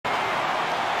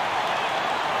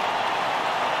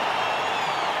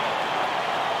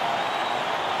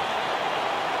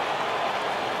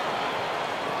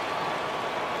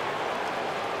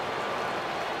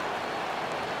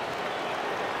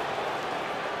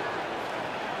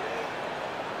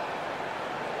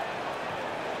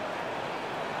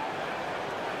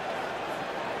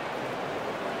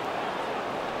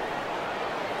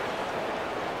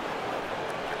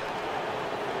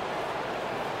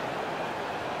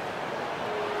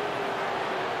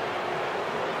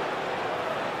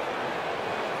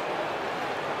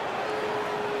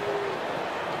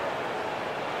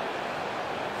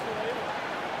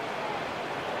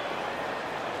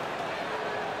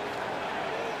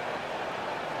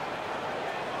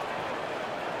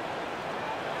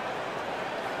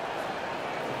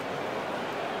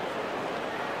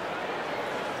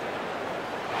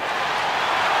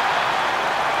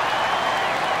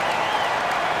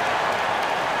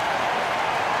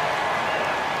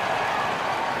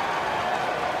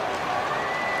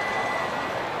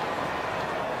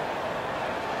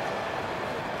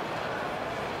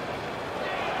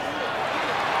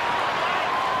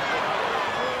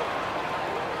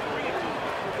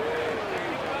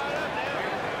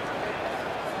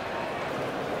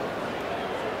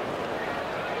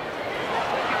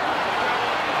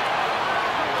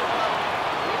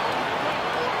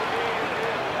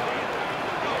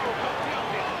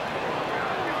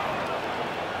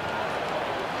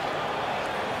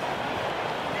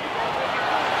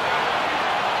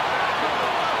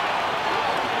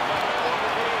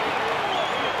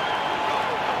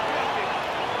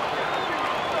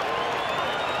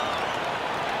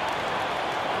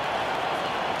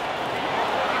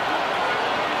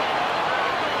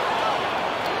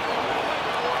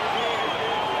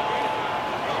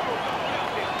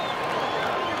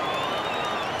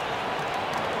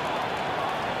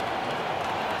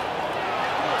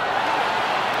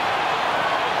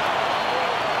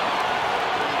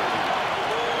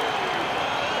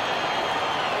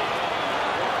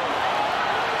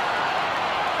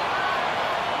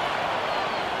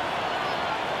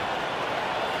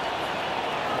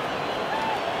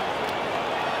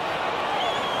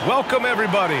Welcome,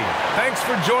 everybody. Thanks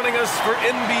for joining us for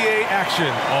NBA action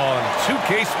on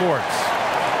 2K Sports.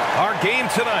 Our game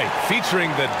tonight featuring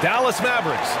the Dallas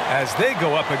Mavericks as they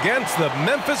go up against the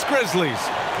Memphis Grizzlies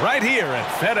right here at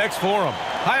FedEx Forum.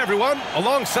 Hi, everyone.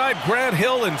 Alongside Grant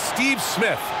Hill and Steve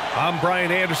Smith, I'm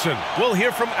Brian Anderson. We'll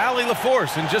hear from Allie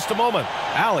LaForce in just a moment.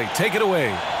 Allie, take it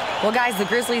away. Well, guys, the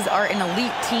Grizzlies are an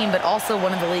elite team, but also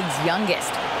one of the league's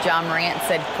youngest. John Morant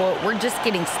said, quote, "We're just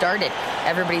getting started.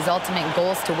 Everybody's ultimate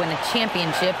goal is to win a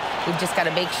championship. We've just got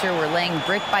to make sure we're laying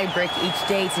brick by brick each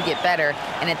day to get better.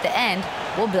 And at the end,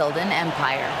 we'll build an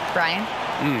empire." Brian?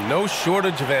 No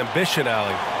shortage of ambition,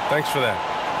 Allie. Thanks for that.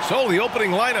 So the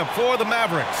opening lineup for the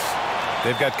Mavericks.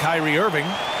 They've got Kyrie Irving.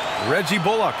 Reggie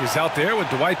Bullock is out there with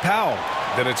Dwight Powell.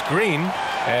 Then it's Green,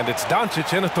 and it's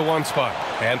Doncic in at the 1 spot.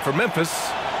 And for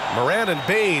Memphis, Morant and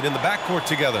Bane in the backcourt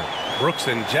together. Brooks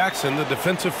and Jackson, the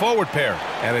defensive forward pair.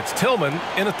 And it's Tillman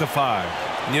in at the 5.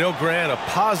 And you know, Grant, a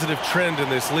positive trend in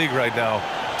this league right now.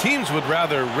 Teams would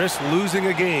rather risk losing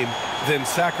a game than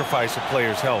sacrifice a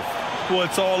player's health. Well,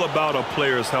 it's all about a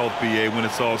player's health, BA, when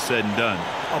it's all said and done.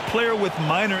 A player with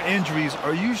minor injuries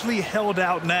are usually held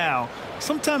out now,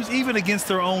 sometimes even against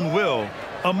their own will.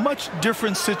 A much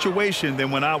different situation than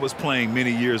when I was playing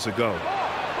many years ago.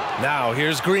 Now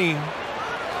here's Green.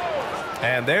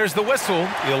 And there's the whistle.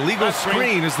 Illegal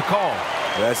screen is the call.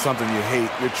 That's something you hate.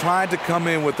 You're trying to come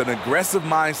in with an aggressive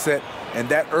mindset, and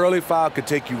that early foul could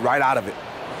take you right out of it.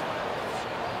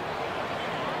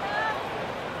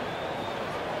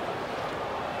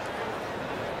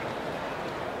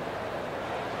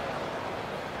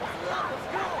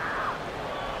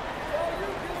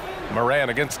 Morant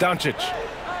against Doncic.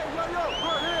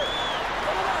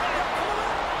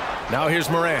 Now here's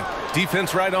Morant.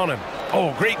 Defense right on him.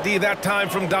 Oh, great D that time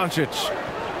from Doncic.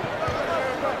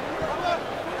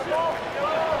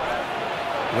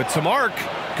 With some arc.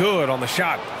 Good on the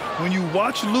shot. When you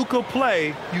watch Luka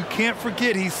play, you can't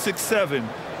forget he's 6'7".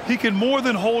 He can more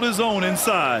than hold his own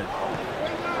inside.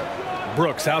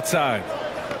 Brooks outside.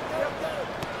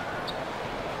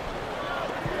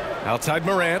 Outside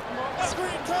Morant.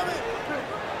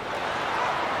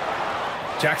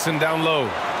 Jackson down low.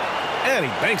 And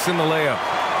he banks in the layup.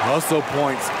 Hustle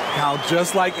points count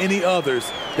just like any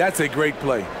others. That's a great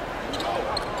play.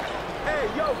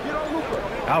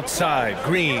 Outside,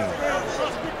 Green.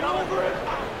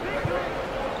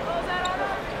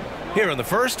 Here in the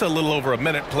first, a little over a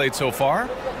minute played so far.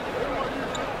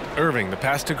 Irving, the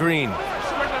pass to Green.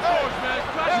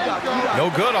 No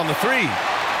good on the 3.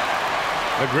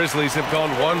 The Grizzlies have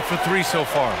gone 1 for 3 so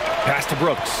far. Pass to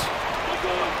Brooks.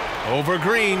 Over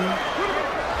Green.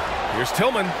 Here's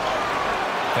Tillman.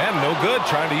 And no good,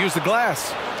 trying to use the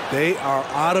glass. They are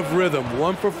out of rhythm,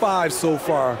 1 for 5 so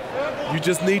far. You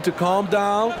just need to calm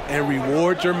down and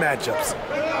reward your matchups.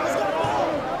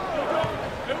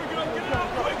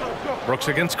 Brooks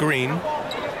against Green.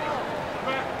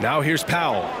 Now here's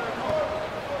Powell.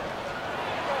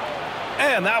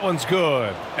 And that one's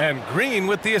good. And Green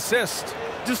with the assist.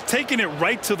 Just taking it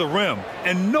right to the rim,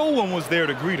 and no one was there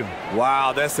to greet him.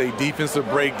 Wow, that's a defensive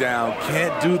breakdown.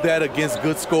 Can't do that against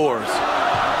good scores.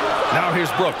 Now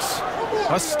here's Brooks.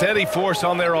 A steady force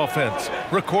on their offense,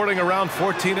 recording around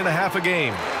 14.5 a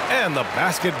game. And the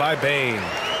basket by Bane.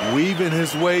 Weaving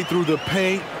his way through the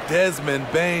paint, Desmond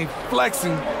Bane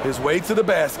flexing his way to the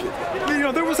basket. You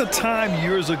know, there was a time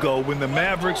years ago when the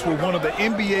Mavericks were one of the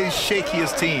NBA's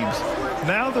shakiest teams.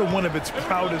 Now they're one of its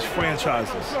proudest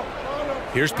franchises.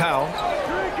 Here's Powell.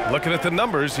 Looking at the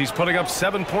numbers, he's putting up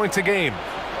 7 points a game.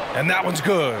 And that one's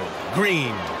good.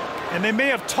 Green. And they may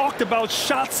have talked about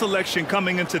shot selection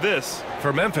coming into this.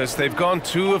 For Memphis, they've gone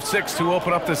 2 of 6 to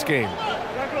open up this game.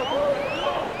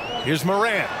 Here's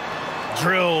Morant.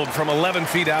 Drilled from 11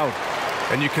 feet out.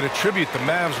 And you can attribute the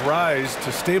Mavs' rise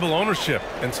to stable ownership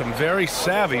and some very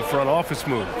savvy front office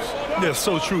moves. Yeah,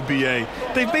 so true, B.A.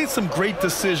 They've made some great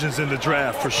decisions in the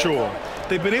draft, for sure.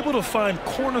 They've been able to find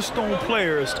cornerstone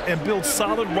players and build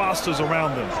solid rosters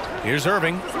around them. Here's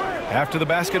Irving. After the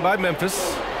basket by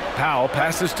Memphis, Powell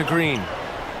passes to Green.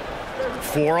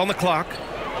 4 on the clock.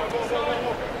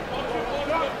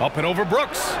 Up and over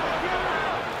Brooks.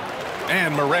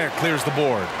 And Morant clears the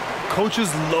board.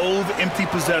 Coaches loathe empty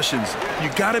possessions. You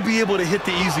got to be able to hit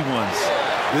the easy ones.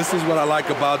 This is what I like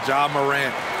about John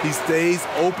Morant. He stays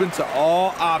open to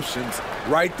all options.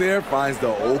 Right there finds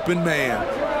the open man.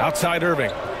 Outside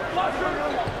Irving.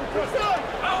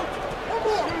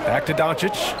 Back to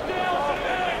Doncic.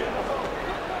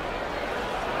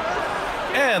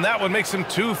 And that one makes him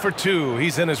 2 for 2.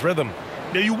 He's in his rhythm.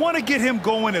 Now, you want to get him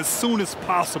going as soon as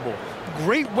possible.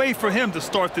 Great way for him to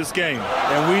start this game.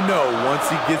 And we know once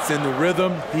he gets in the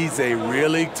rhythm, he's a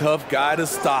really tough guy to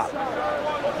stop.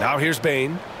 Now here's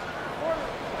Bain.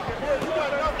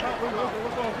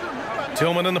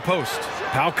 Tillman in the post.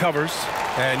 Powell covers.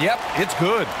 And, yep, it's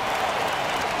good.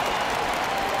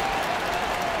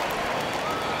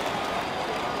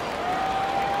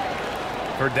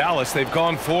 For Dallas, they've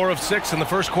gone 4 of 6 in the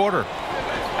first quarter.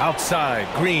 Outside,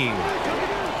 Green.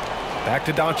 Back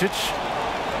to Doncic.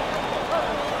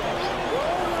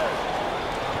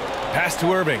 Pass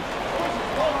to Irving.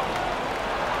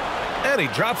 And he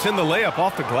drops in the layup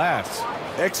off the glass.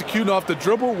 Executing off the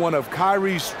dribble, one of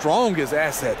Kyrie's strongest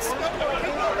assets.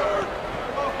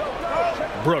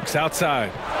 Brooks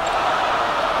outside.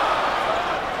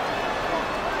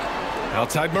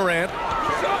 Outside Morant.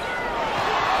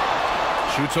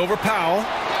 Shoots over Powell.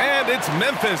 And it's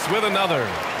Memphis with another.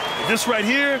 This right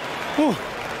here, whew,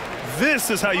 this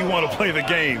is how you want to play the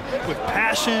game. With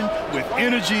passion, with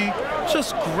energy,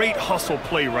 just great hustle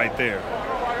play right there.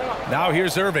 Now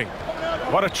here's Irving.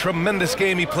 What a tremendous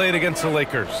game he played against the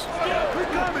Lakers.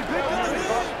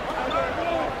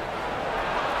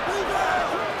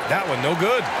 That one no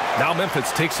good. Now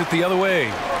Memphis takes it the other way.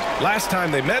 Last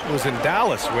time they met was in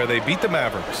Dallas, where they beat the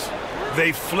Mavericks.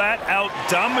 They flat out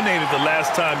dominated the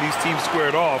last time these teams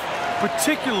squared off,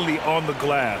 particularly on the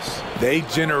glass. They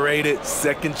generated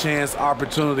second chance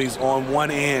opportunities on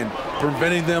one end,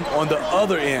 preventing them on the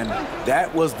other end.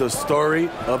 That was the story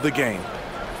of the game.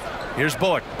 Here's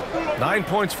Bullock. 9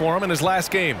 points for him in his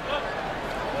last game.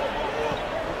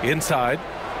 Inside.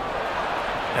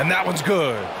 And that one's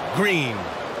good. Green.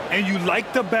 And you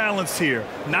like the balance here,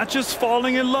 not just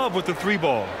falling in love with the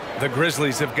 3-ball. The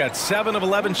Grizzlies have got 7 of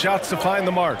 11 shots to find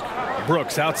the mark.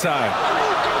 Brooks outside.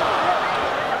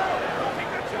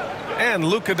 And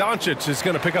Luka Doncic is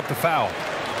going to pick up the foul.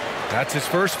 That's his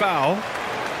first foul.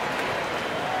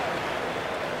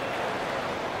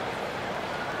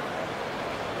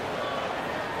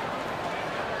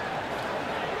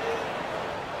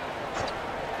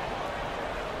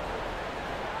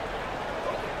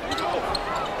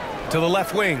 To the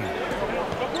left wing.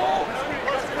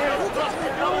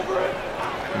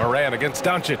 Morant against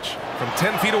Doncic from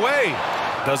 10 feet away.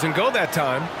 Doesn't go that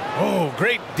time. Oh,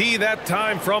 great D that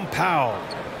time from Powell.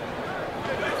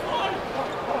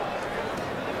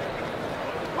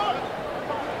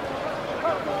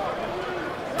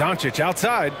 Doncic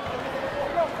outside.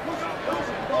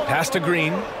 Pass to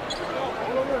Green.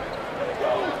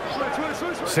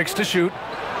 6 to shoot.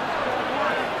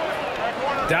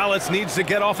 Dallas needs to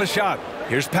get off a shot.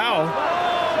 Here's Powell.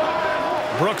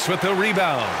 Brooks with the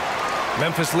rebound.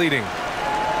 Memphis leading.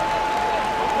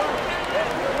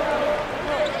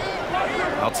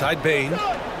 Outside Bain.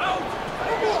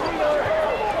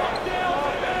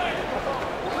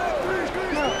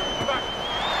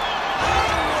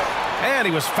 And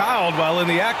he was fouled while in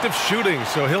the act of shooting,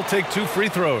 so he'll take 2 free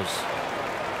throws.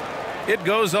 It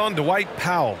goes on Dwight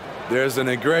Powell. There's an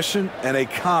aggression and a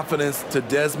confidence to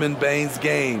Desmond Bane's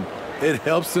game. It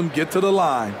helps him get to the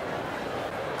line.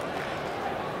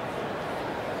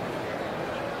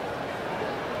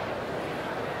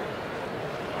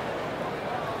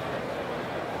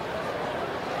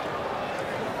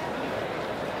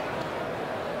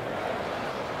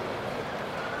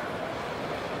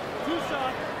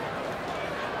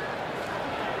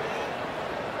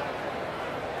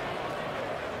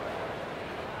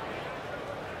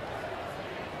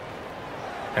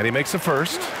 And he makes a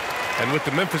first. And with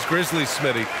the Memphis Grizzlies,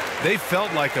 Smitty, they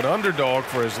felt like an underdog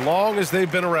for as long as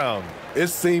they've been around. It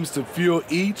seems to fuel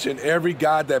each and every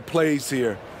guy that plays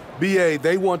here. BA,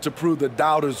 they want to prove the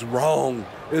doubters wrong.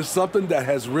 It's something that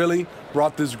has really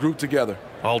brought this group together.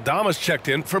 Aldama's checked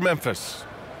in for Memphis.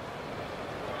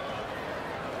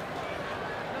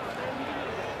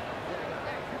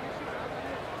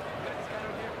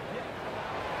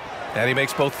 And he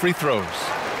makes both free throws.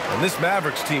 And this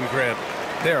Mavericks team, Grant,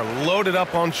 they are loaded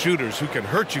up on shooters who can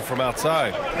hurt you from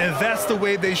outside. And that's the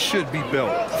way they should be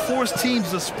built. Force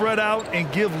teams to spread out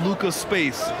and give Luka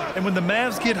space. And when the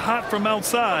Mavs get hot from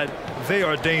outside, they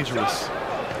are dangerous.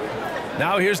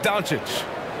 Now here's Doncic.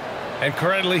 And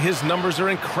currently his numbers are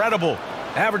incredible,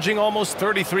 averaging almost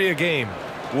 33 a game.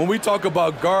 When we talk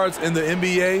about guards in the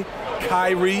NBA,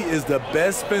 Kyrie is the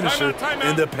best finisher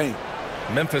in the paint.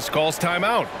 Memphis calls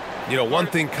timeout. You know, one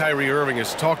thing Kyrie Irving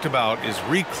has talked about is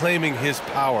reclaiming his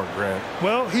power, Grant.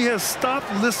 Well, he has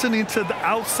stopped listening to the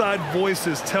outside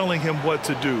voices telling him what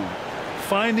to do,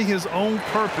 finding his own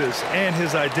purpose and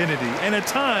his identity. And at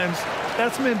times,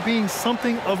 that's meant being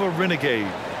something of a renegade.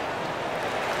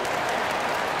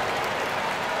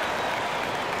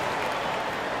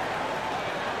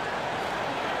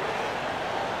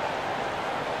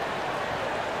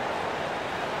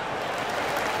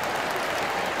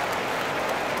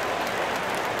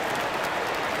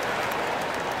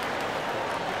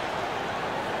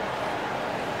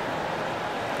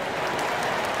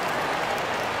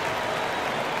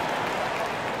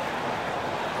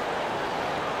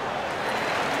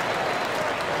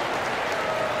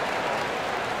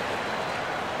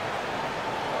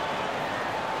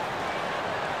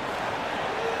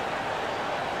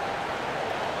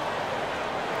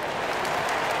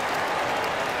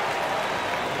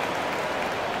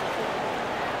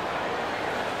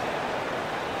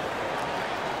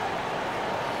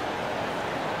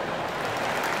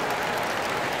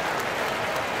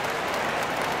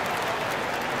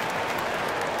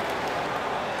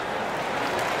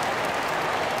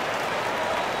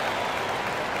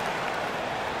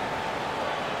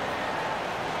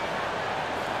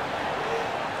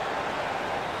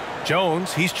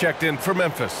 Jones, he's checked in for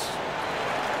Memphis.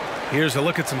 Here's a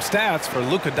look at some stats for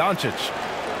Luka Doncic.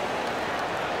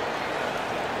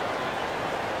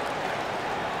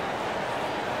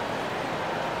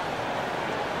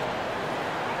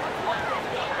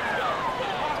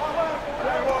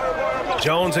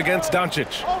 Jones against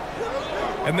Doncic.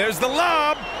 And there's the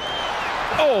lob.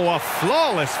 Oh, a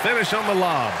flawless finish on the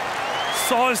lob.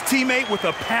 Saw his teammate with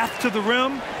a path to the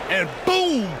rim, and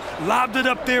boom, lobbed it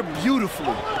up there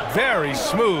beautifully. Very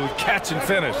smooth catch and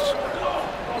finish.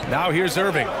 Now here's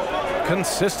Irving.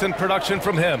 Consistent production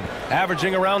from him,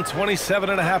 averaging around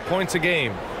 27.5 points a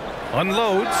game.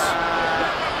 Unloads.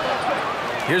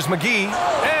 Here's McGee,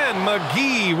 and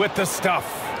McGee with the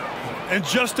stuff. And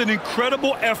just an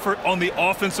incredible effort on the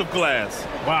offensive glass.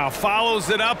 Wow, follows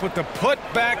it up with the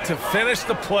putback to finish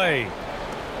the play.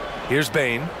 Here's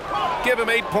Bane. Give him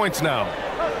 8 points now.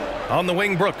 On the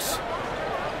wing, Brooks.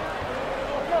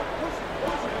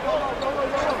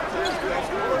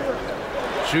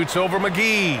 Shoots over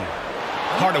McGee.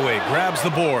 Hardaway grabs the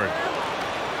board.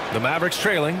 The Mavericks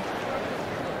trailing.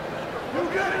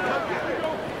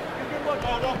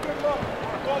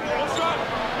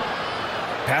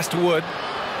 Pass to Wood.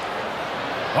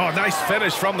 Oh, nice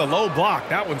finish from the low block.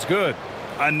 That one's good.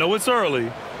 I know it's early,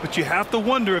 but you have to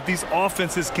wonder if these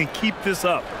offenses can keep this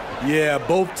up. Yeah,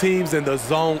 both teams in the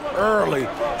zone early.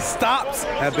 Stops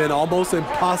have been almost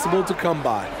impossible to come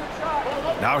by.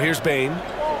 Now here's Bane.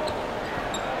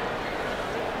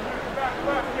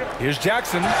 Here's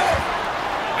Jackson.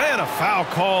 And a foul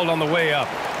called on the way up.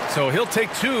 So he'll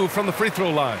take 2 from the free throw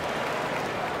line.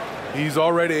 He's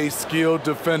already a skilled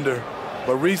defender.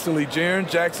 But recently, Jaren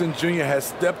Jackson Jr. has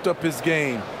stepped up his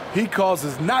game. He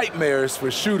causes nightmares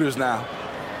for shooters now.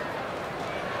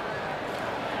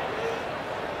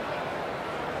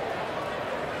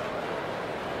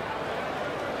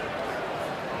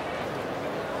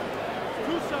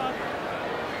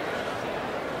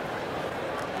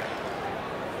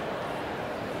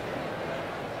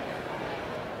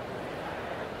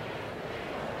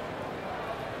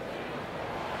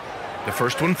 The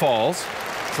first one falls.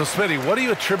 So, Smitty, what do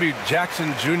you attribute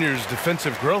Jackson Jr.'s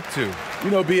defensive growth to? You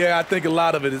know, B.A., I think a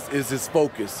lot of it is his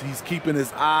focus. He's keeping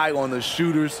his eye on the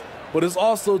shooters, but it's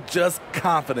also just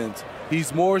confidence.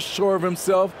 He's more sure of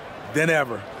himself than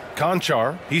ever.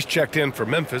 Conchar, he's checked in for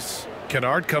Memphis.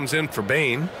 Kennard comes in for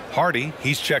Bane. Hardy,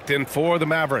 he's checked in for the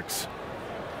Mavericks.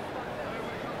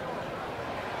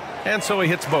 And so he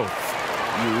hits both.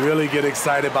 You really get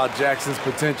excited about Jackson's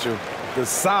potential. The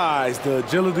size, the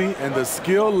agility, and the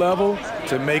skill level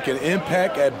to make an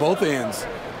impact at both ends.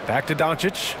 Back to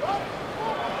Doncic.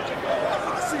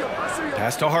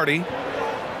 Pass to Hardy.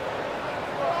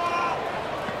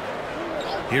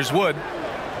 Here's Wood.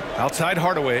 Outside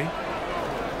Hardaway.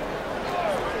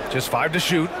 Just 5 to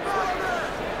shoot.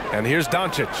 And here's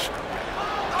Doncic.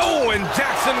 Oh, and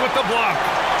Jackson with the block.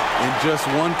 In just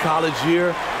one college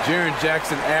year, Jaren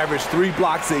Jackson averaged 3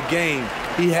 blocks a game.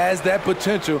 He has that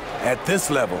potential at this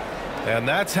level. And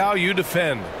that's how you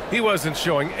defend. He wasn't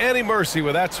showing any mercy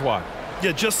with that swat.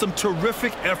 Yeah, just some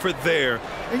terrific effort there.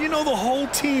 And you know the whole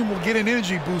team will get an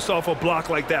energy boost off a block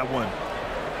like that one.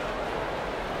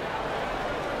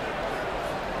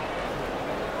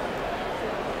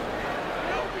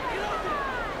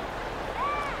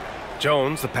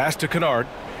 Jones, the pass to Kennard.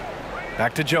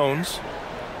 Back to Jones.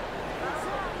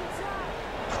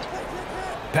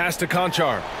 Pass to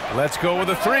Conchar. Let's go with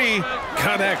a 3.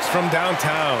 Connects from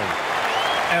downtown.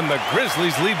 And the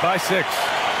Grizzlies lead by 6.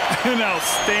 An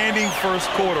outstanding first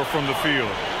quarter from the field.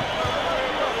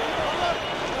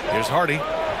 Here's Hardy.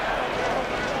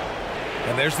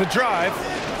 And there's the drive.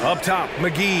 Up top,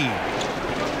 McGee.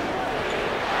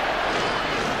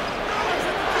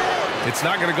 It's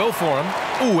not going to go for him.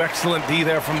 Ooh, excellent D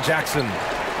there from Jackson.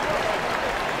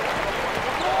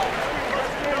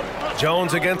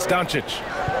 Jones against Doncic.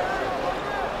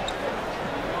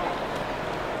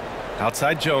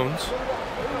 Outside Jones.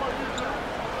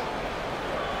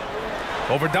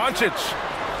 Over Doncic.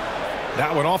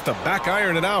 That one off the back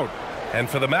iron and out. And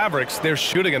for the Mavericks, they're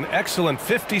shooting an excellent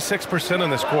 56% in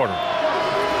this quarter.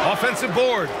 Offensive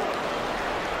board.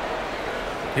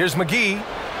 Here's McGee.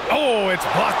 Oh, it's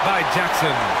blocked by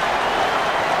Jackson.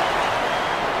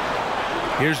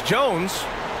 Here's Jones.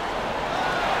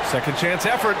 Second chance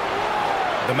effort.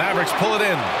 The Mavericks pull it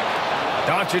in.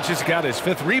 Doncic has got his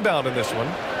 5th rebound in this one.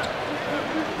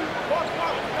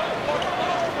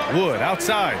 Wood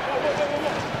outside.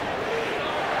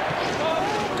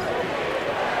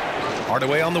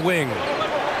 Hardaway on the wing.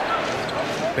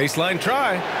 Baseline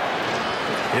try.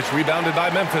 It's rebounded by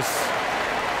Memphis.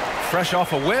 fresh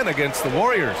off a win against the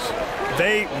Warriors.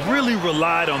 They really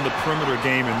relied on the perimeter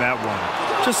game in that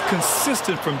one. Just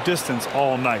consistent from distance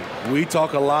all night. We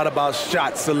talk a lot about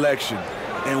shot selection,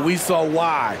 and we saw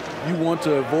why. You want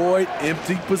to avoid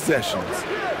empty possessions.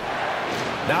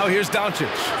 Now here's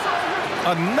Doncic.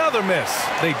 Another miss.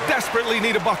 They desperately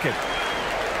need a bucket.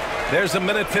 There's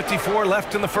 1:54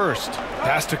 left in the first.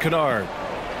 Pass to Kennard.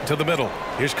 To the middle.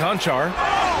 Here's Conchar.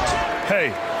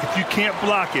 Hey, if you can't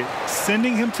block it,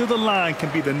 sending him to the line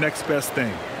can be the next best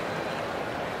thing.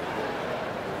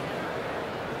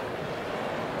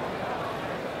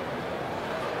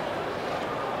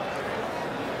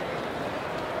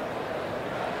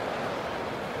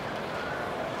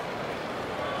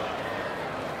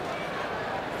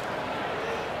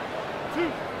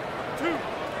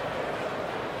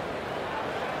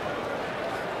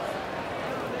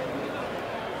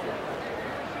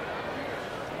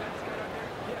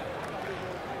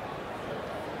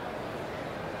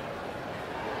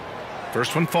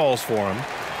 First one falls for him,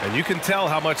 and you can tell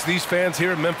how much these fans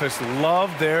here in Memphis love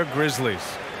their Grizzlies.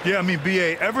 Yeah, I mean,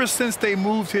 B.A., ever since they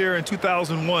moved here in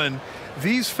 2001,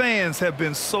 these fans have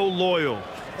been so loyal,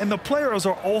 and the players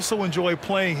are also enjoy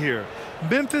playing here.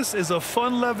 Memphis is a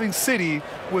fun-loving city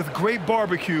with great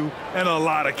barbecue and a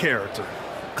lot of character.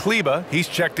 Kleba, he's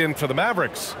checked in for the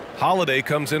Mavericks. Holiday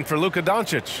comes in for Luka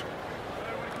Doncic.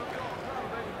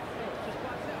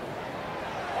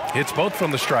 Hits both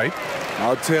from the stripe.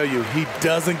 I'll tell you, he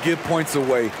doesn't give points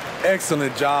away.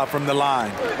 Excellent job from the line.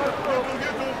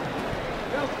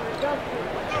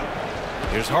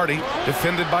 Here's Hardy,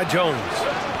 defended by Jones.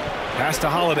 Pass to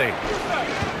Holiday.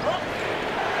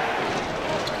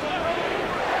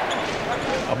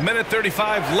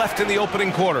 1:35 left in the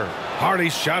opening quarter.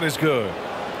 Hardy's shot is good.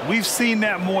 We've seen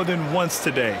that more than once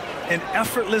today. An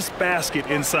effortless basket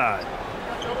inside.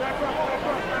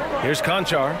 Here's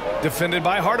Conchar, defended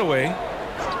by Hardaway.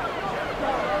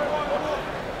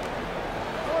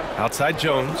 Outside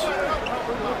Jones.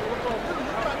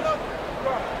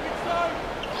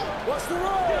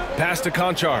 Pass to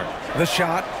Conchar. The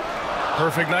shot.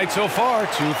 Perfect night so far.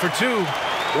 2 for 2.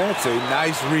 That's a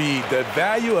nice read. The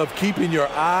value of keeping your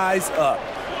eyes up.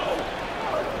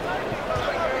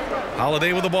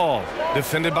 Holiday with the ball.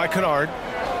 Defended by Kennard.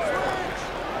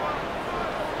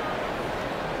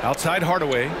 Outside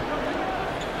Hardaway.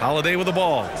 Holiday with the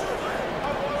ball.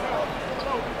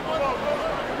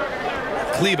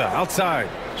 Kleba outside.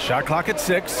 Shot clock at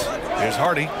 6. Here's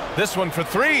Hardy. This one for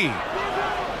 3.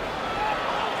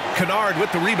 Kennard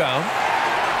with the rebound.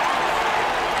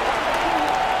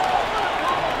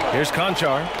 Here's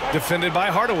Conchar. Defended by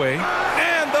Hardaway.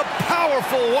 And the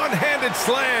powerful one-handed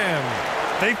slam.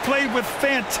 They played with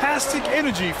fantastic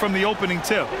energy from the opening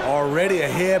tip. Already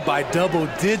ahead by double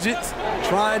digits,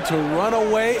 trying to run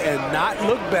away and not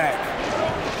look back.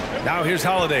 Now here's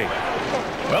Holiday.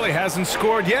 Well, he hasn't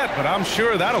scored yet, but I'm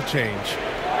sure that'll change.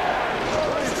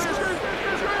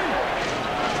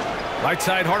 Right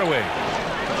side Hardaway.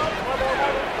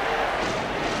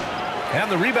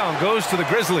 And the rebound goes to the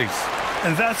Grizzlies.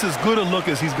 And that's as good a look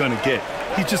as he's going to get.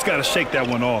 He's just got to shake that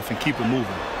one off and keep it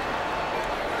moving.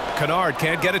 Kennard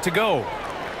can't get it to go.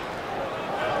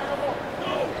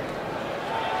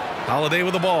 Holiday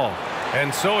with the ball.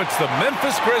 And so it's the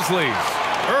Memphis Grizzlies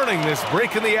earning this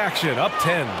break in the action, up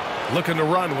 10. Looking to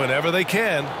run whenever they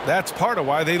can. That's part of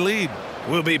why they lead.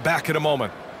 We'll be back in a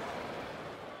moment.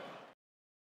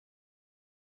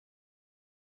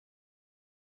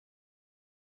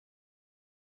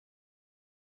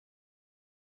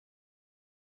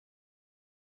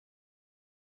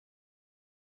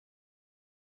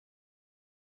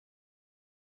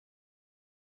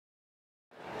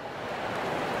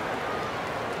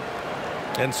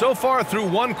 And so far through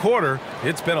one quarter,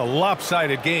 it's been a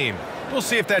lopsided game. We'll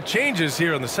see if that changes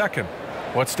here in the second.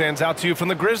 What stands out to you from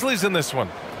the Grizzlies in this one?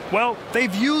 Well,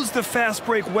 they've used the fast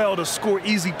break well to score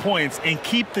easy points and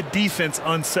keep the defense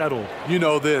unsettled. You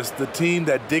know this, the team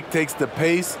that dictates the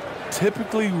pace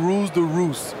typically rules the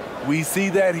roost. We see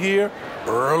that here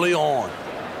early on.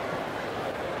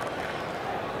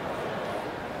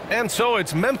 And so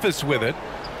it's Memphis with it.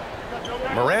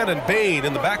 Morant and Bane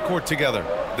in the backcourt together.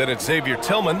 Then it's Xavier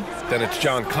Tillman. Then it's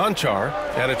John Conchar.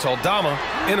 And it's Aldama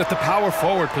in at the power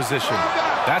forward position.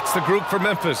 That's the group for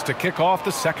Memphis to kick off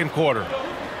the second quarter.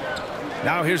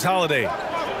 Now here's Holiday.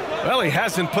 Well, he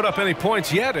hasn't put up any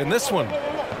points yet in this one.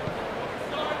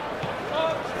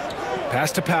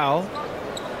 Pass to Powell.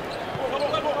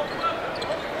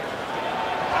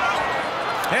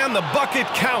 And the bucket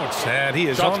counts. And he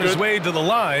is on his way to the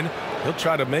line. He'll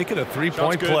try to make it a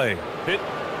three-point play. Hit.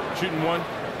 Shooting one.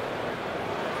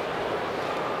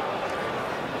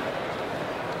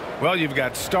 Well, you've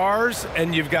got stars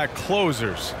and you've got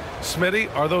closers.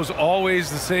 Smitty, are those always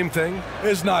the same thing?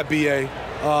 It's not, B.A.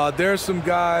 There's some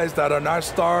guys that are not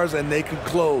stars and they can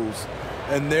close.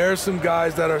 And there's some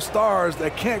guys that are stars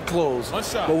that can't close.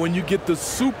 But when you get the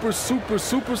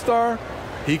superstar,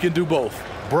 he can do both.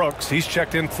 Brooks, he's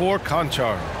checked in for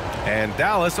Conchar. And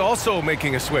Dallas also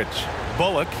making a switch.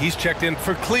 Bullock, he's checked in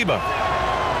for Kleba.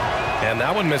 And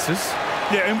that one misses.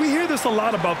 Yeah, and we hear this a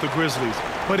lot about the Grizzlies,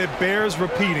 but it bears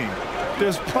repeating.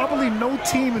 There's probably no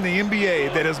team in the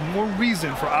NBA that has more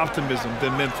reason for optimism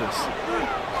than Memphis.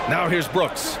 Now here's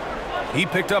Brooks. He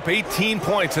picked up 18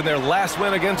 points in their last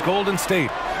win against Golden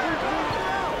State.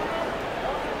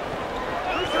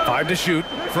 5 to shoot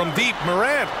from deep.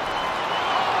 Morant.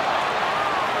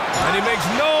 And he makes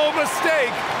no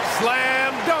mistake.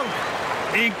 Slam dunk.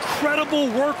 Incredible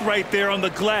work right there on the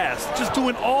glass. Just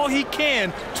doing all he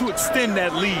can to extend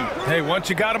that lead. Hey, once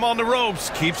you got him on the ropes,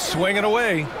 keep swinging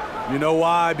away. You know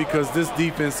why? Because this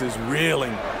defense is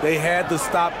reeling. They had to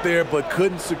stop there but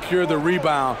couldn't secure the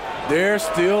rebound. They're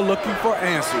still looking for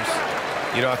answers.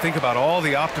 You know, I think about all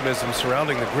the optimism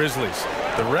surrounding the Grizzlies.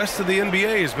 The rest of the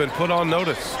NBA has been put on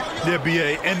notice. Yeah,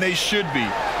 B.A., and they should be.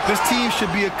 This team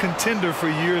should be a contender for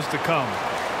years to come.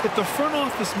 If the front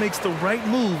office makes the right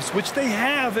moves, which they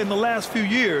have in the last few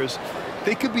years,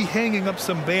 they could be hanging up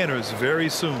some banners very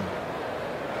soon.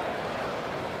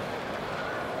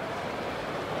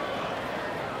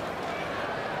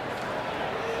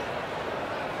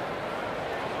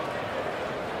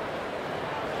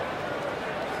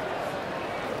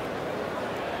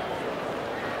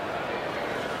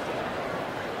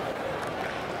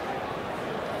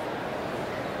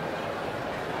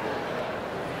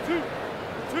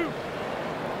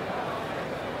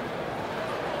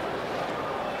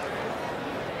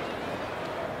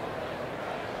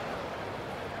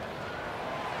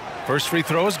 First free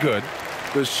throw is good.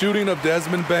 The shooting of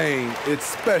Desmond Bane, it's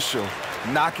special.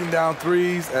 Knocking down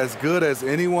threes as good as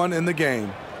anyone in the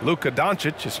game. Luka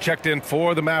Doncic is checked in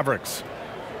for the Mavericks.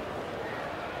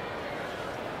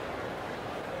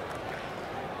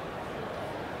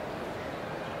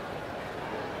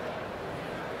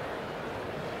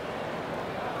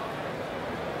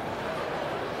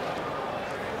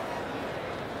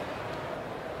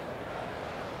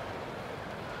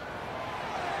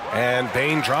 And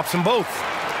Bane drops them both.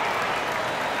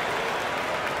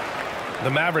 The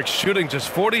Mavericks shooting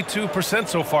just 42%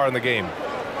 so far in the game.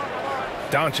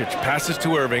 Doncic passes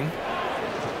to Irving.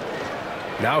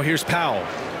 Now here's Powell.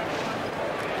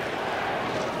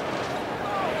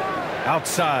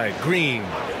 Outside, Green.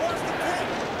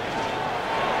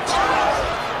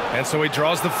 And so he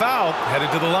draws the foul, headed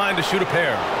to the line to shoot a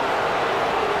pair.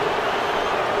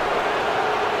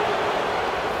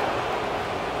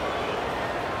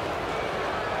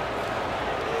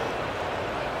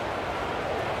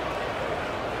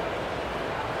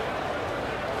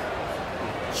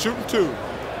 Shooting 2.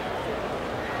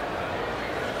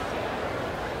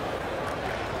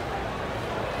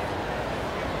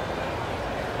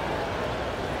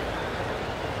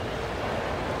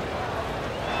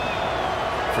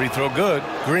 Free throw good.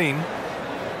 Green.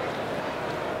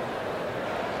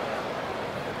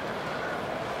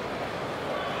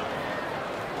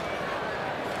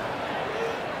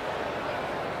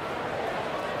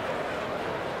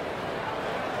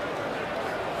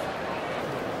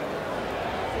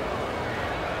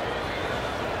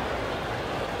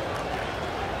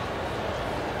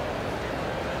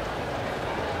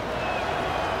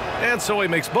 And so he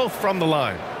makes both from the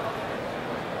line.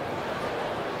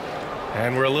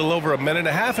 And we're a little over a minute and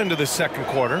a half into the second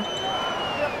quarter.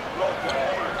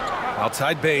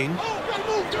 Outside Bane.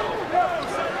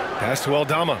 Pass to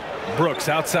Aldama. Brooks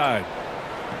outside.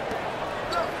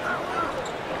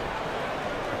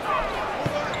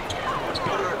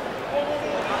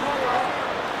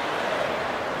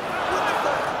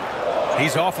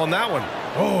 He's off on that one.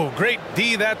 Oh, great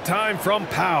D that time from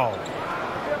Powell.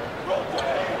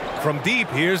 From deep,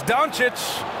 here's Doncic.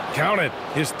 Count it.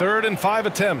 His 3rd and 5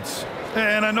 attempts.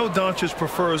 And I know Doncic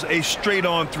prefers a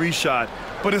straight-on 3-shot,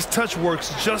 but his touch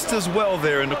works just as well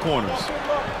there in the corners.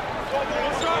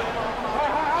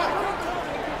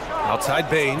 Outside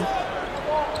Bane.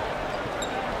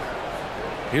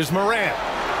 Here's Morant.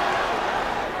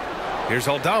 Here's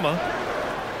Aldama.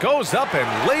 Goes up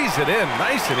and lays it in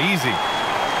nice and easy.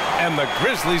 And the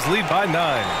Grizzlies lead by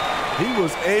 9. He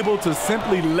was able to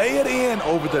simply lay it in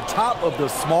over the top of the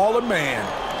smaller man.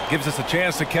 Gives us a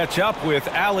chance to catch up with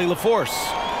Allie LaForce.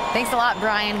 Thanks a lot,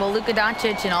 Brian. Well, Luka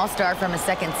Doncic, an all-star from his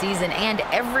 2nd season, and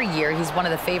every year he's one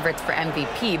of the favorites for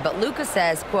MVP. But Luka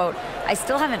says, quote, I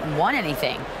still haven't won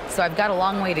anything, so I've got a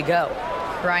long way to go.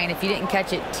 Ryan, if you didn't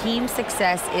catch it, team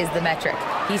success is the metric.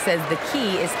 He says the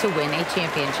key is to win a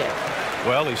championship.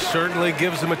 Well, he certainly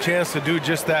gives them a chance to do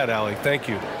just that, Allie. Thank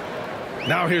you.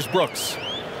 Now here's Brooks.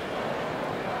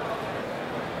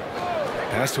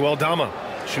 Pass to Aldama.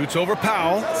 Shoots over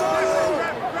Powell.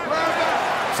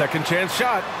 Second chance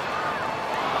shot.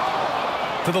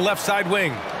 To the left side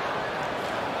wing.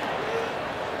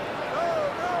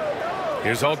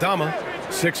 Here's Aldama.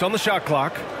 6 on the shot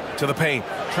clock. To the paint.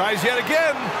 Tries yet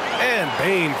again. And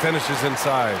Bane finishes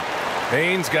inside.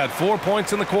 Bane's got 4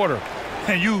 points in the quarter.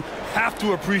 And you have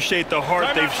to appreciate the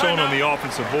heart they've shown on the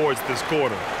offensive boards this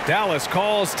quarter. Dallas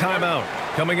calls timeout.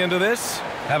 Coming into this,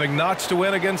 having notched a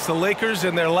win against the Lakers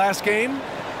in their last game.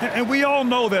 And we all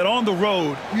know that on the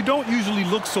road, you don't usually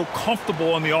look so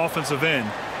comfortable on the offensive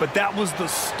end. But that was the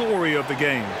story of the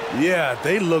game. Yeah,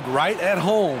 they look right at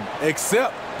home,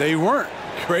 except they weren't.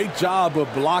 Great job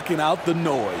of blocking out the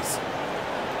noise.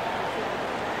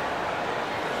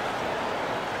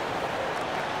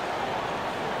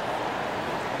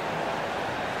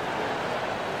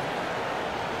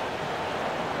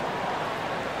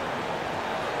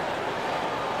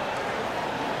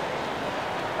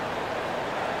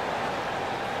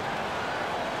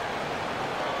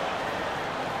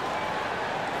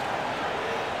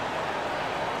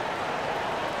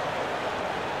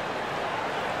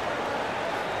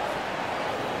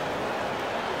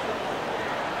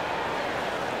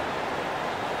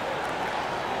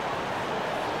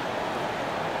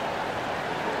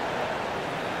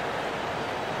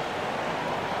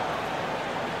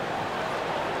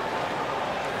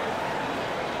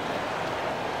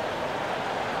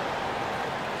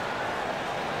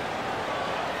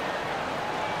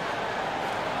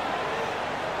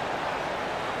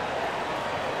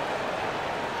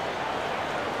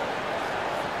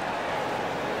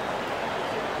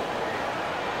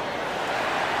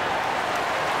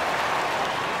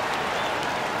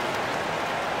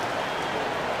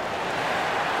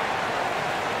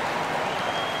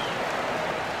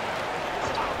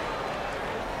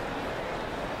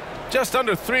 Just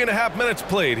under 3.5 minutes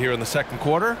played here in the second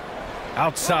quarter.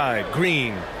 Outside,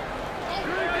 Green.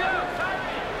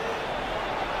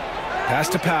 Pass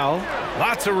to Powell.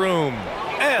 Lots of room.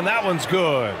 And that one's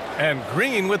good. And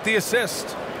Green with the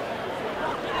assist.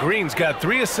 Green's got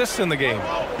 3 assists in the game.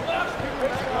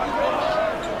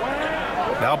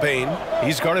 Now Bane.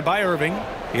 He's guarded by Irving.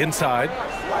 Inside.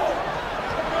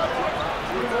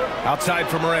 Outside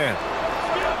for Morant.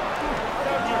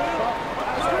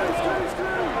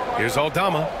 Here's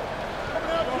Aldama.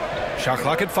 Shot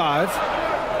clock at 5.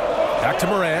 Back to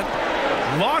Morant.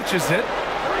 Launches it.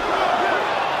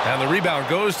 And the rebound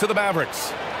goes to the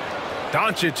Mavericks.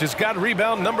 Doncic has got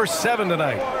rebound number 7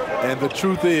 tonight. And the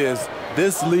truth is,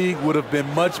 this league would have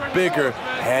been much bigger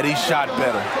had he shot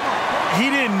better. He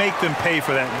didn't make them pay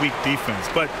for that weak defense,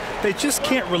 but they just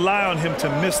can't rely on him to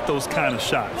miss those kind of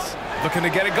shots. Looking to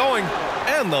get it going.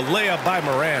 And the layup by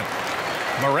Morant.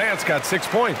 Morant's got 6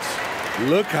 points.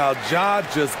 Look how Ja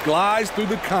just glides through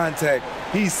the contact.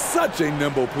 He's such a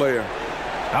nimble player.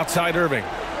 Outside Irving.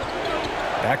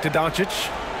 Back to Doncic.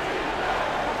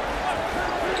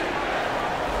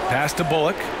 Pass to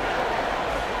Bullock.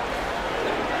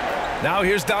 Now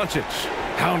here's Doncic.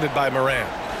 Hounded by Morant.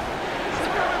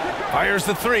 Fires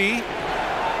the 3.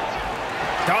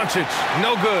 Doncic,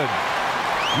 no good.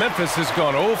 Memphis has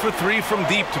gone 0 for 3 from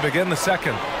deep to begin the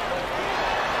second.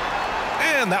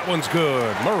 And that one's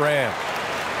good. Morant.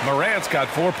 Morant's got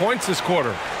 4 points this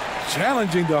quarter.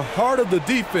 Challenging the heart of the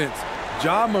defense.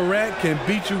 Ja Morant can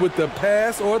beat you with the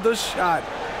pass or the shot.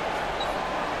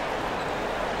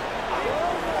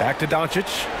 Back to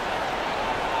Doncic.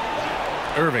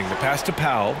 Irving, the pass to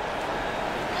Powell.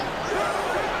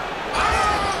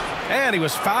 And he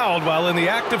was fouled while in the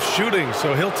act of shooting,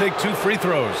 so he'll take 2 free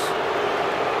throws.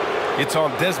 It's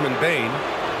on Desmond Bane.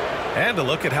 And a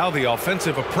look at how the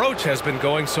offensive approach has been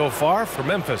going so far for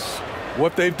Memphis.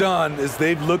 What they've done is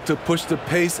they've looked to push the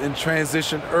pace in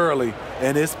transition early,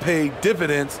 and it's paid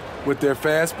dividends with their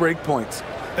fast break points.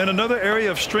 And another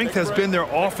area of strength has been their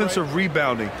offensive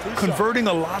rebounding, converting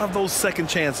a lot of those second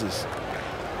chances.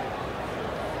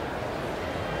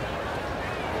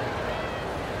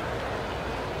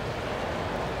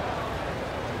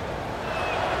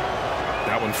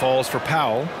 That one falls for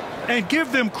Powell. And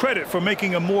give them credit for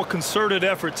making a more concerted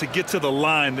effort to get to the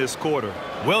line this quarter.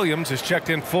 Williams has checked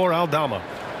in for Aldama.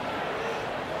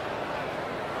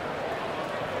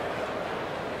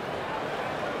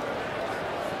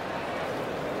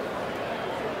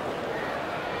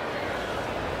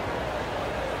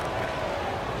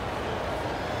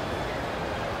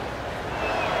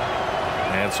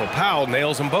 And so Powell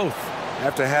nails them both.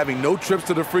 After having no trips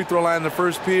to the free throw line in the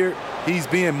first period, he's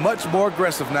being much more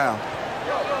aggressive now.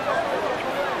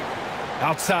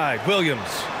 Outside, Williams.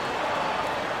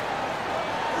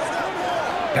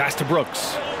 Pass to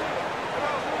Brooks.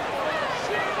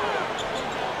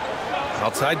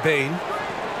 Outside Bain.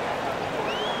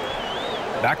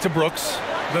 Back to Brooks.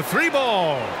 The three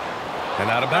ball. And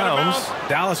out of bounds.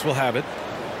 Dallas will have it.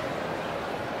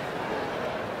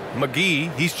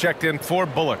 McGee, he's checked in for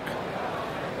Bullock.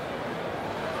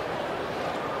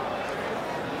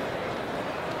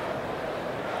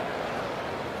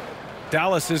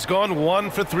 Dallas has gone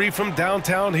 1 for 3 from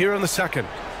downtown here in the second.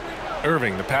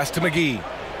 Irving, the pass to McGee.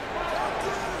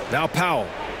 Now Powell.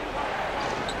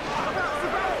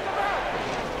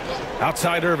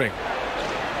 Outside Irving.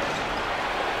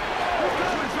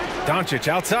 Doncic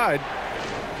outside.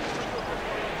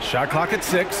 Shot clock at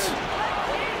 6.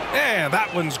 And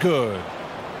that one's good.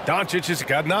 Doncic has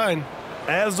got 9.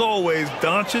 As always,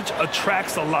 Doncic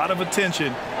attracts a lot of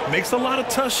attention, makes a lot of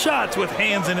tough shots with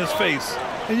hands in his face.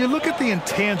 And you look at the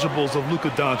intangibles of Luka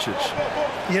Doncic.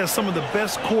 He has some of the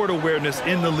best court awareness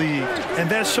in the league, and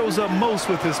that shows up most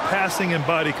with his passing and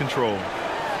body control.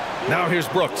 Now here's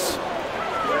Brooks.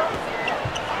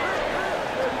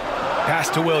 Pass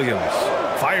to Williams.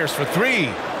 Fires for 3.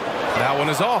 That one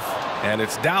is off, and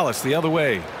it's Dallas the other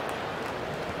way.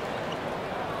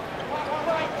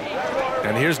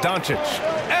 And here's Doncic.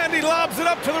 And he lobs it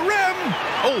up to the rim.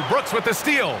 Oh, Brooks with the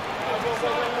steal.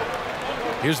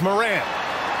 Here's Morant.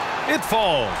 It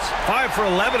falls. 5 for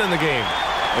 11 in the game.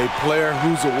 A player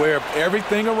who's aware of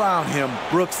everything around him.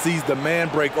 Brooks sees the man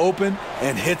break open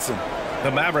and hits him.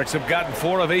 The Mavericks have gotten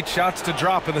 4 of 8 shots to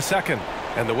drop in the second.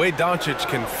 And the way Doncic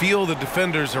can feel the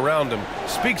defenders around him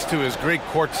speaks to his great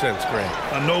court sense,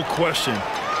 Grant. No question.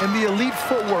 And the elite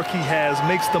footwork he has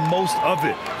makes the most of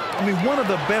it. I mean, one of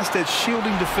the best at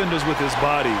shielding defenders with his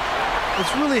body.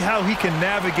 It's really how he can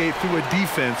navigate through a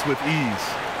defense with ease.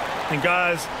 And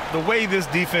guys, the way this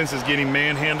defense is getting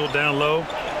manhandled down low,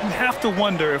 you have to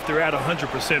wonder if they're at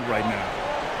 100% right now.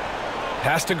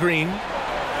 Pass to Green.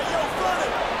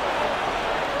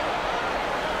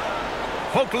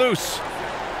 Poke loose.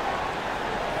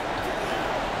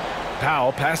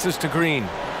 Powell passes to Green.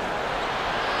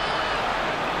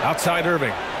 Outside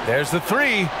Irving. There's the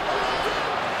 3.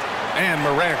 And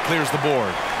Morant clears the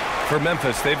board. For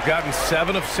Memphis, they've gotten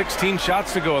 7 of 16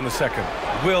 shots to go in the second.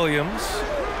 Williams.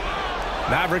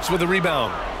 Mavericks with the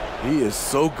rebound. He is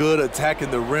so good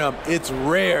attacking the rim. It's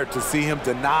rare to see him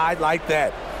denied like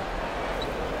that.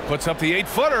 Puts up the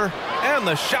 8-footer, and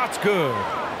the shot's good.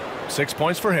 6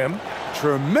 points for him.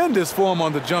 Tremendous form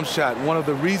on the jump shot. One of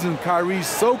the reasons Kyrie's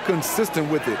so consistent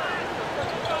with it.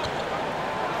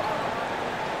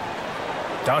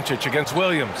 Doncic against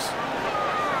Williams.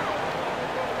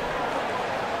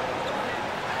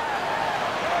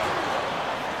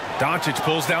 Doncic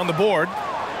pulls down the board.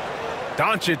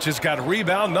 Doncic has got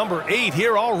rebound number 8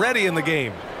 here already in the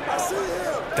game.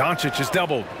 Doncic is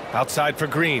doubled. Outside for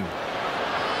Green.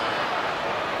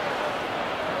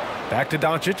 Back to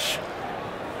Doncic.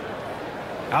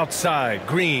 Outside,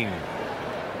 Green.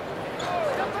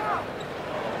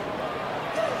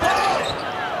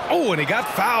 Oh, and he got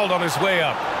fouled on his way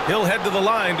up. He'll head to the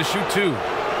line to shoot 2.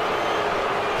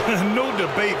 No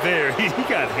debate there. He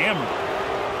got hammered.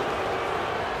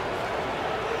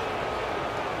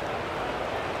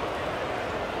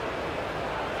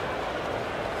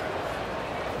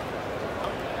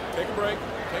 Take a break.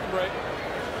 Take a break.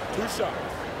 2 shots.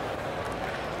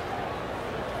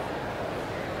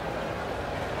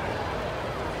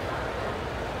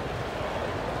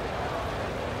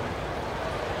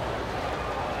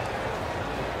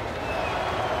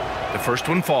 The first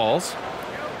one falls.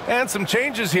 And some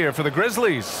changes here for the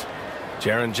Grizzlies.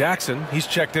 Jaren Jackson, he's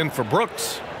checked in for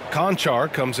Brooks.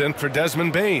 Conchar comes in for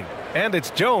Desmond Bain. And it's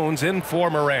Jones in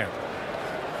for Morant.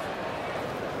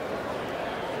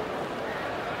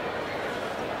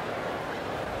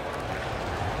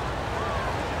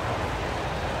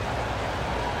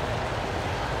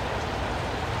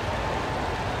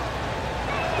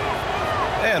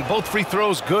 And both free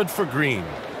throws good for Green.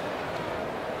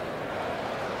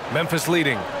 Memphis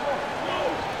leading.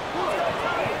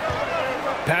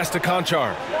 Pass to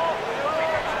Conchar.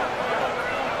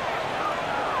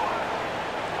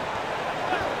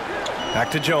 Back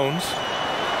to Jones.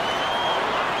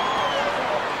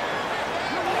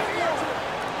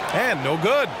 And no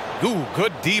good. Ooh,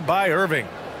 good D by Irving.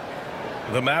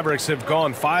 The Mavericks have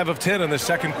gone 5 of 10 in the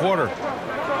second quarter.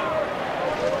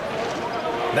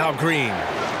 Now Green.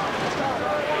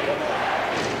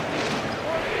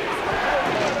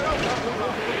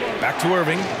 Back to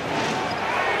Irving.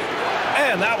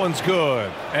 And that one's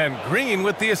good. And Green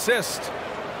with the assist.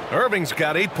 Irving's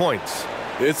got 8 points.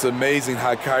 It's amazing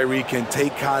how Kyrie can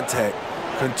take contact,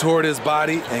 contort his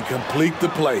body, and complete the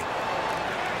play.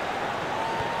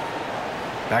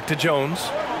 Back to Jones.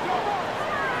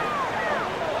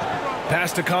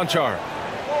 Pass to Conchar.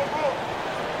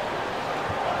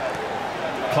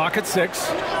 Clock at 6.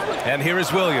 And here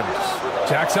is Williams.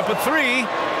 Jacks up a 3.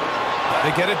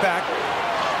 They get it back.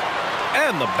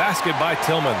 And the basket by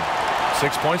Tillman.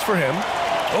 6 points for him.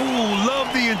 Oh,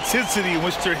 love the intensity in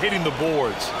which they're hitting the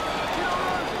boards.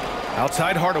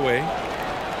 Outside Hardaway.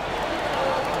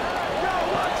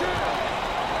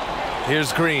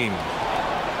 Here's Green.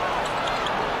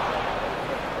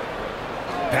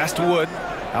 Pass to Wood.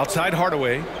 Outside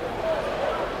Hardaway.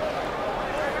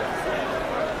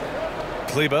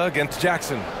 Kleba against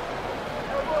Jackson.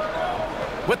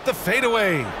 With the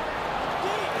fadeaway.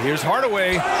 Here's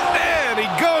Hardaway. And he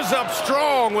goes up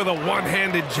strong with a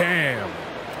one-handed jam.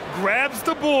 Grabs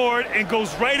the board and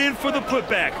goes right in for the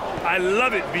putback. I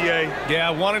love it, B.A. Yeah,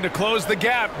 wanting to close the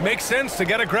gap. Makes sense to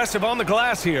get aggressive on the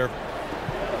glass here.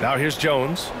 Now here's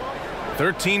Jones.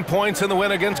 13 points in the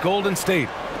win against Golden State.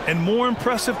 And more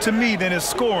impressive to me than his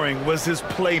scoring was his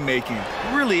playmaking.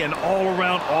 Really an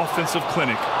all-around offensive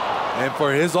clinic. And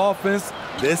for his offense,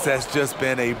 this has just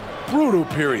been a brutal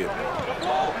period.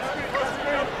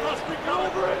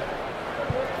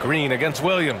 Green against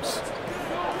Williams.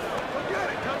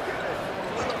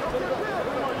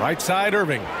 Right side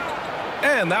Irving.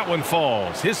 And that one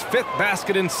falls. His 5th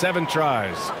basket in 7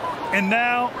 tries. And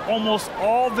now almost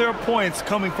all their points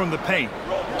coming from the paint.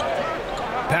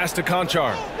 Pass to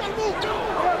Conchar.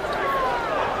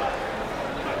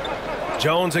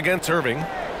 Jones against Irving.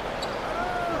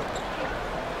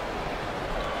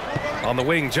 On the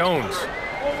wing, Jones.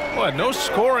 Well, no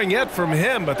scoring yet from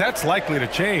him, but that's likely to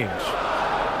change.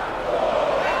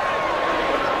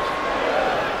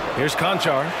 Here's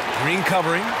Conchar. Green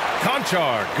covering.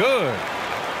 Conchar, good.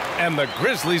 And the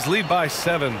Grizzlies lead by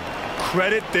 7.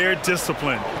 Credit their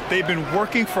discipline. They've been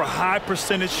working for high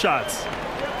percentage shots.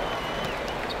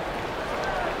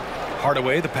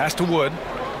 Hardaway, the pass to Wood.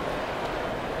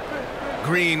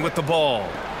 Green with the ball.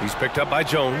 He's picked up by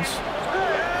Jones.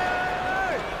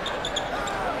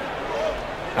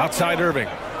 Outside Irving.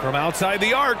 From outside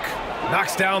the arc.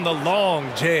 Knocks down the long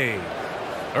J.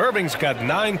 Irving's got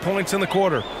 9 points in the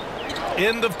quarter.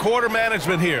 End of quarter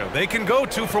management here. They can go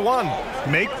 2 for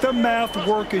 1. Make the math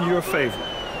work in your favor.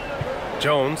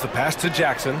 Jones, the pass to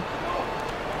Jackson.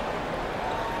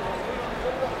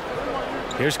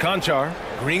 Here's Conchar.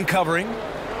 Green covering.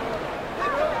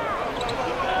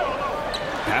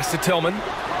 Pass to Tillman.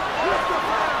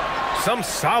 Some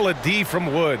solid D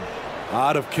from Wood.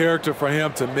 Out of character for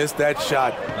him to miss that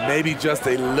shot. Maybe just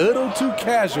a little too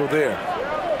casual there.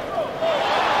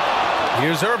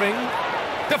 Here's Irving.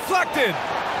 Deflected.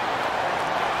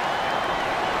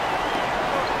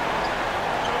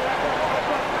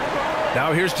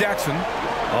 Now here's Jackson.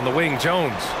 On the wing,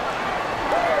 Jones.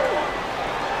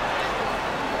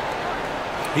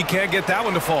 He can't get that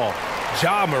one to fall.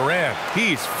 Ja Morant,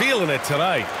 he's feeling it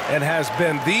tonight and has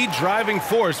been the driving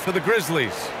force for the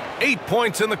Grizzlies. 8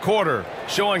 points in the quarter,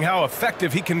 showing how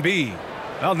effective he can be.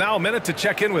 Well, now a minute to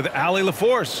check in with Allie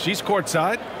LaForce. She's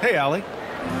courtside. Hey, Allie.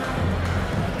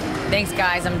 Thanks,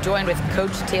 guys. I'm joined with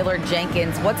Coach Taylor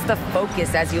Jenkins. What's the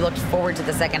focus as you look forward to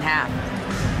the second half?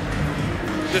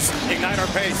 Just ignite our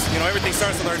pace. You know, everything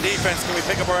starts with our defense. Can we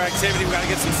pick up our activity? We got to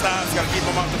get some stops. Got to keep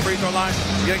them off the free throw line.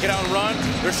 We got to get out and run.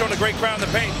 They're showing a great crowd in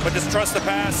the paint, but just trust the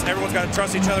pass. Everyone's got to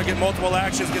trust each other, get multiple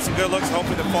actions, get some good looks, and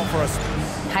hopefully they'll fall for us.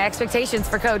 High expectations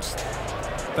for Coach.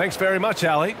 Thanks very much,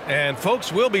 Allie. And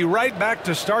folks, we'll be right back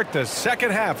to start the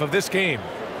second half of this game.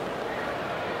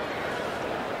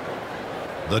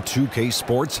 The 2K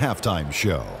Sports Halftime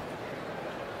Show.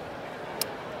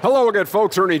 Hello again,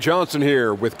 folks. Ernie Johnson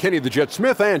here with Kenny the Jet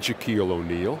Smith and Shaquille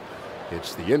O'Neal.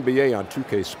 It's the NBA on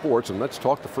 2K Sports, and let's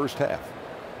talk the first half.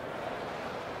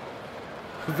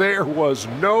 There was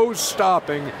no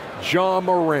stopping Ja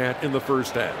Morant in the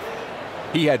first half.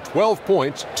 He had 12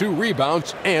 points, 2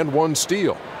 rebounds, and 1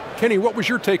 steal. Kenny, what was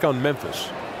your take on Memphis?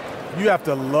 You have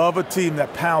to love a team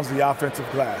that pounds the offensive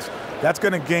glass. That's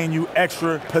going to gain you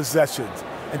extra possessions.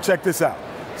 And check this out.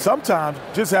 Sometimes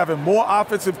just having more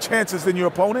offensive chances than your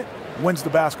opponent wins the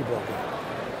basketball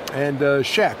game. And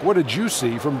Shaq, what did you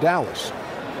see from Dallas?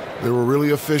 They were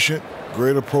really efficient,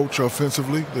 great approach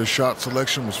offensively. Their shot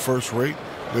selection was first rate.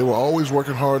 They were always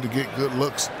working hard to get good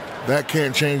looks. That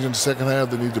can't change in the second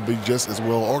half. They need to be just as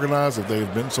well organized as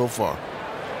they've been so far.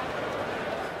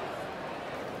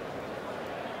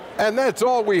 And that's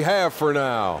all we have for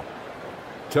now.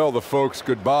 Tell the folks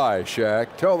goodbye,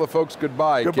 Shaq. Tell the folks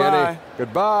goodbye, Goodbye. Kenny.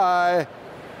 Goodbye.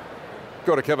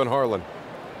 Go to Kevin Harlan.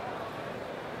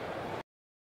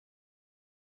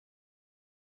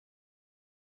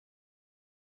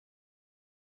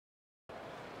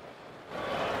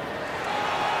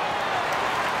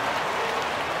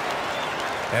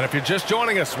 And if you're just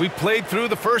joining us, we played through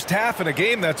the first half in a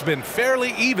game that's been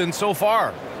fairly even so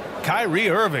far. Kyrie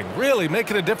Irving really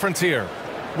making a difference here.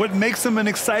 What makes him an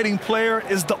exciting player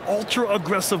is the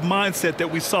ultra-aggressive mindset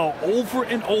that we saw over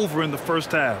and over in the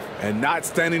first half. And not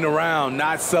standing around,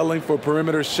 not settling for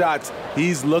perimeter shots.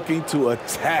 He's looking to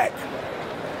attack.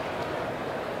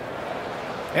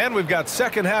 And we've got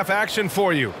second half action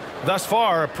for you. Thus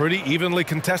far, a pretty evenly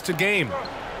contested game.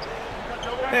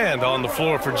 And on the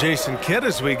floor for Jason Kidd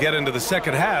as we get into the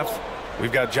second half,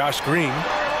 we've got Josh Green.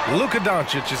 Luka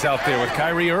Doncic is out there with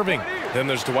Kyrie Irving. Then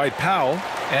there's Dwight Powell,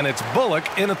 and it's Bullock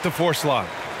in at the 4 slot.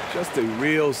 Just a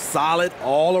real solid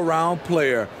all-around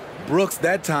player. Brooks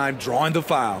that time drawing the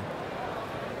foul.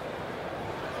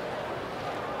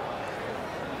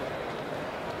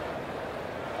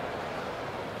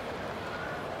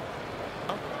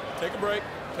 Take a break.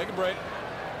 Take a break.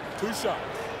 2 shots.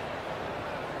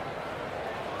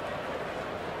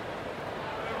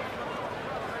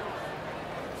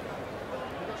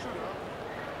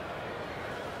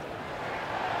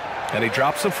 And he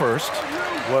drops the first.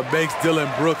 What makes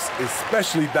Dylan Brooks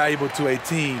especially valuable to a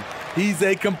team, he's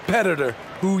a competitor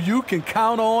who you can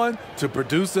count on to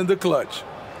produce in the clutch.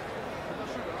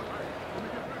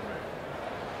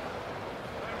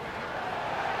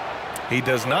 He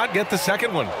does not get the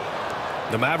second one.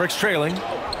 The Mavericks trailing.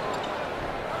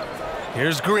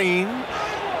 Here's Green.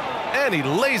 And he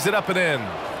lays it up and in.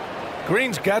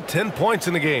 Green's got 10 points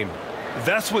in the game.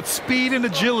 That's what speed and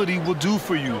agility will do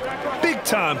for you.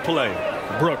 Big-time play.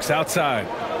 Brooks outside.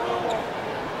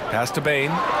 Pass to Bane.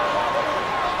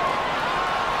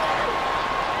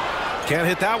 Can't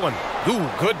hit that one. Ooh,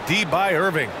 good D by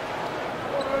Irving.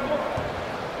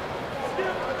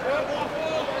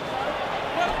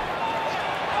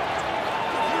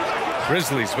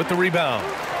 Grizzlies with the rebound.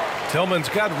 Tillman's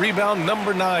got rebound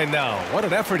number 9 now. What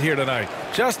an effort here tonight.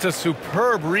 Just a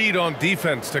superb read on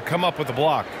defense to come up with the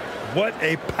block. What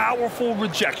a powerful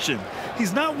rejection.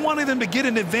 He's not wanting them to get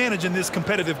an advantage in this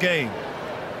competitive game.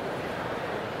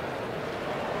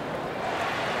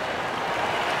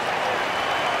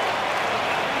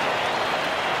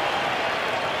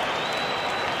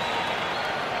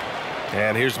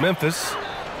 And here's Memphis.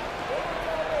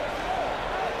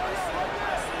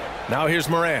 Now here's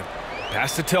Morant.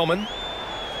 Pass to Tillman.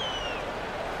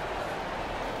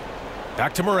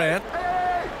 Back to Morant.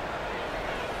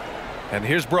 And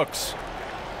here's Brooks.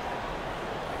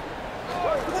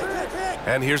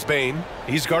 And here's Bane.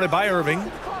 He's guarded by Irving.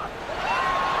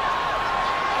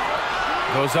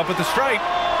 Goes up at the stripe.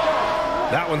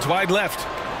 That one's wide left.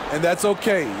 And that's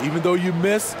okay. Even though you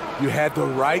miss, you had the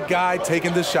right guy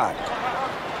taking the shot.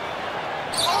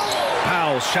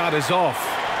 Powell's shot is off.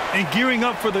 And gearing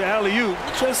up for the alley-oop,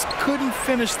 just couldn't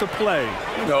finish the play.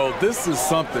 You know, this is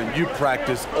something you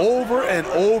practice over and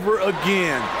over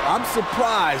again. I'm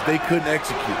surprised they couldn't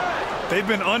execute. They've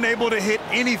been unable to hit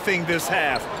anything this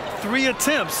half. 3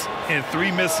 attempts and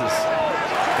 3 misses.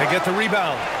 They get the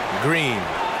rebound. Green.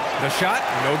 The shot,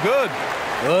 no good.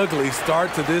 Ugly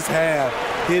start to this half.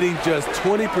 Hitting just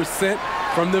 20%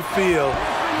 from the field.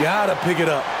 Gotta pick it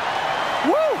up.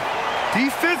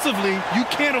 Defensively, you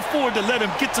can't afford to let him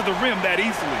get to the rim that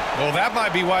easily. Well, that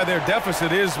might be why their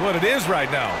deficit is what it is right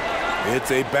now.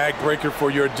 It's a backbreaker for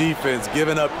your defense,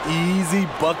 giving up easy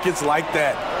buckets like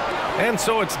that. And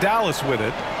so it's Dallas with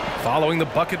it, following the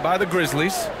bucket by the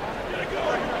Grizzlies.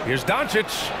 Here's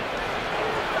Doncic.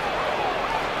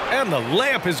 And the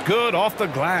layup is good off the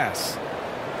glass.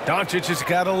 Doncic has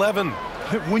got 11.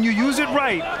 When you use it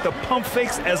right, the pump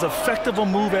fake's as effective a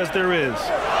move as there is.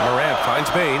 Morant finds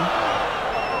Bane.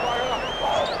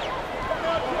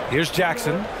 Here's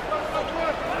Jackson.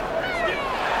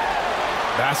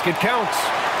 Basket counts.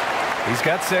 He's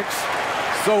got 6.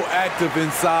 So active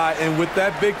inside, and with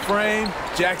that big frame,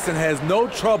 Jackson has no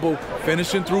trouble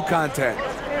finishing through contact.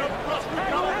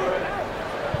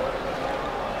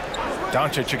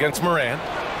 Doncic against Morant.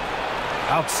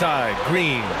 Outside,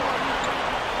 Green.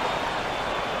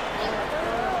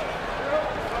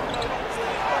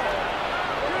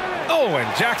 Oh,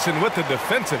 and Jackson with the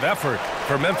defensive effort.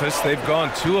 For Memphis, they've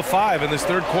gone 2 of 5 in this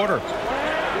third quarter.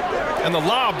 And the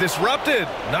lob disrupted.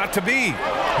 Not to be.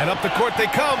 And up the court they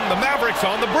come. The Mavericks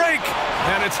on the break.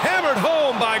 And it's hammered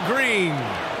home by Green.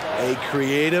 A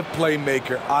creative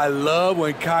playmaker. I love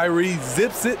when Kyrie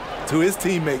zips it to his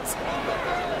teammates.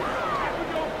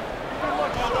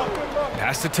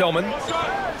 Pass to Tillman.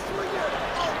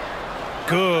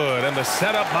 Good, and the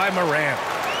setup by Morant.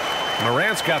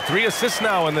 Morant's got 3 assists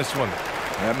now in this one.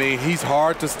 I mean, he's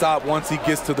hard to stop once he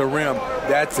gets to the rim.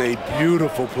 That's a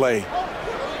beautiful play.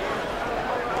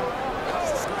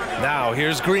 Now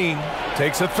here's Green.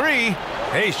 Takes a 3.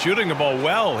 Hey, shooting the ball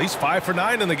well. He's 5 for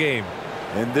 9 in the game.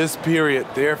 In this period,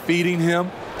 they're feeding him,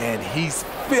 and he's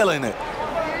feeling it.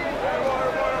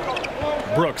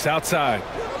 Brooks outside.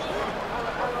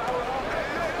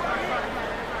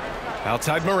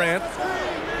 Outside Morant.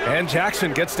 And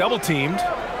Jackson gets double-teamed.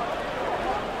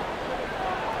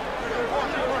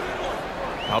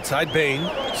 Outside Bain.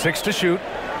 6 to shoot.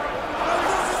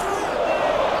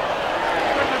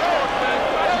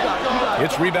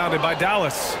 It's rebounded by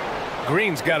Dallas.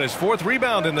 Green's got his 4th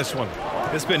rebound in this one.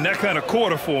 It's been that kind of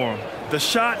quarter for him. The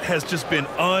shot has just been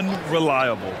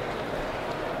unreliable.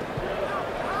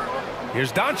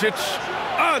 Here's Doncic.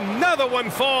 Another one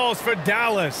falls for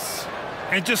Dallas.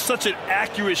 And just such an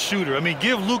accurate shooter. I mean,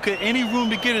 give Luka any room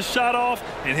to get his shot off,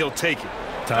 and he'll take it.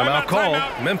 Timeout call.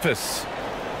 Memphis.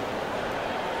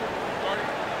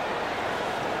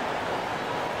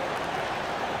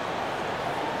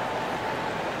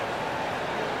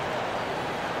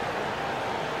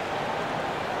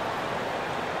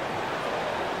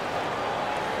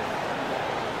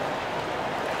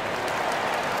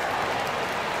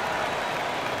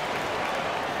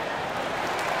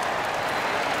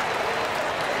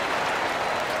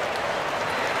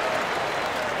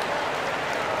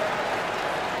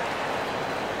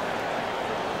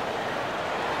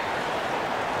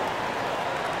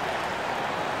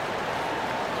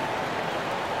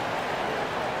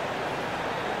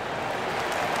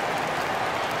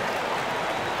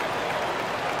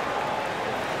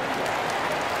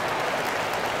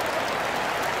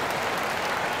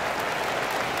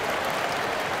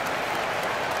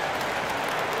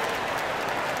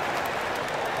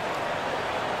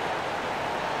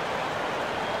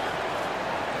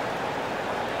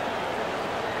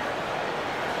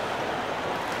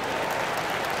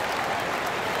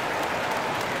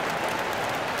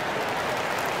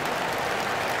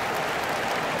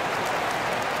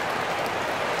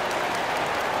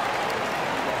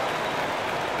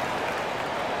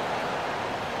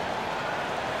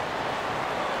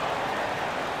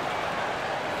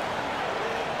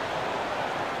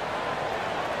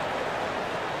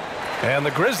 And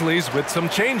the Grizzlies with some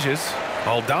changes.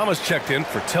 Aldama's checked in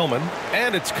for Tillman,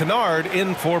 and it's Kennard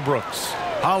in for Brooks.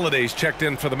 Holiday's checked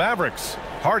in for the Mavericks.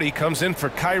 Hardy comes in for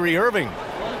Kyrie Irving.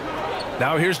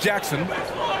 Now here's Jackson.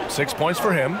 6 points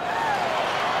for him.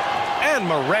 And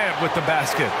Morant with the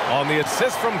basket on the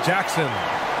assist from Jackson.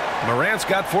 Morant's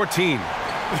got 14.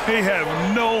 They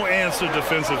have no answer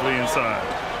defensively inside.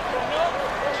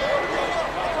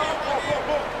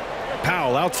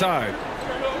 Powell outside.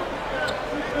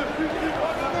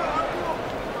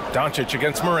 Doncic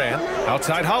against Morant.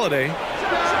 Outside Holiday.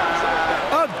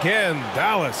 Again,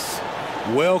 Dallas.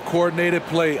 Well-coordinated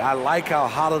play. I like how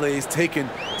Holiday's taken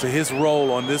to his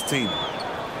role on this team.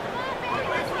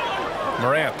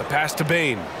 Morant, the pass to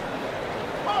Bain.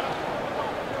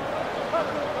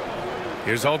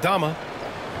 Here's Aldama.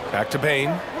 Back to Bain.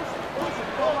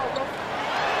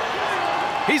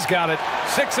 He's got it.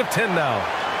 6 of 10 now.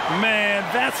 Man,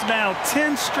 that's now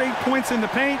 10 straight points in the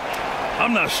paint.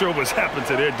 I'm not sure what's happened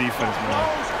to their defense, man.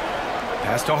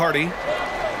 Pass to Hardy.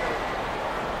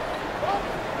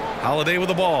 Holiday with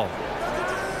the ball.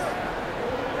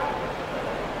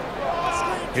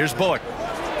 Here's Bullock.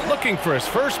 Looking for his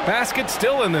first basket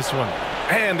still in this one.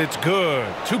 And it's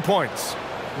good. 2 points.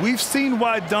 We've seen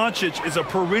why Doncic is a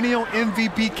perennial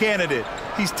MVP candidate.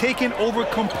 He's taken over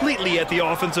completely at the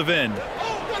offensive end.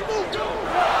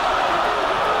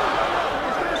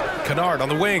 Kennard on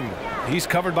the wing. He's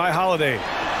covered by Holiday.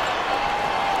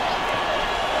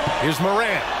 Here's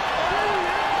Morant.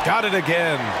 Got it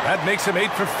again. That makes him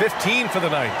 8 for 15 for the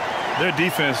night. Their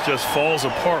defense just falls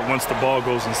apart once the ball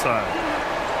goes inside.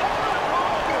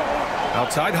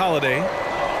 Outside Holiday.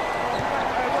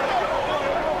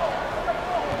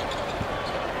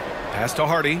 Pass to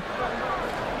Hardy.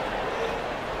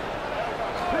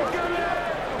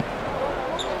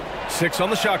 Six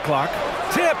on the shot clock.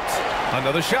 Tipped.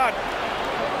 Another shot.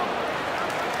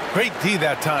 Great D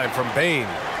that time from Bain.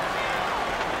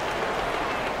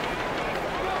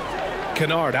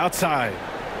 Kennard outside.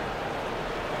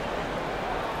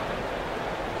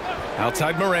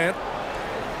 Outside Morant.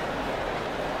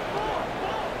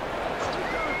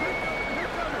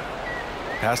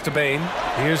 Pass to Bain.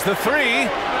 Here's the 3.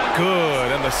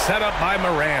 Good. And the setup by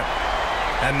Morant.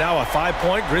 And now a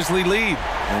 5-point Grizzly lead.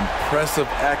 Impressive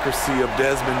accuracy of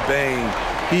Desmond Bane.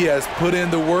 He has put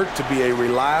in the work to be a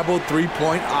reliable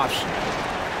three-point option.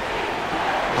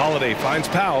 Holiday finds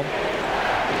Powell.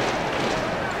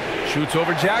 Shoots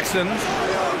over Jackson.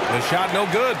 The shot no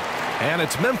good. And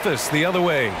it's Memphis the other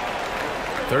way.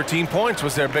 13 points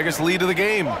was their biggest lead of the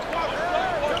game.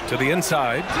 To the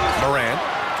inside, Morant.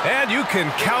 And you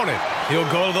can count it.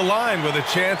 He'll go to the line with a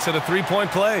chance at a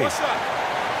three-point play.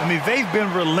 I mean, they've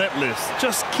been relentless.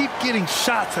 Just keep getting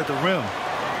shots at the rim.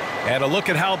 And a look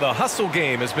at how the hustle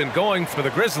game has been going for the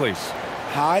Grizzlies.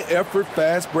 High-effort,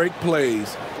 fast-break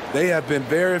plays. They have been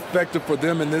very effective for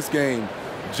them in this game,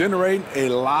 generating a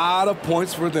lot of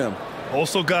points for them.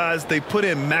 Also, guys, they put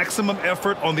in maximum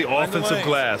effort on the offensive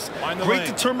glass. Great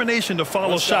determination to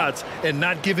follow shots and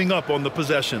not giving up on the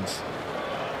possessions.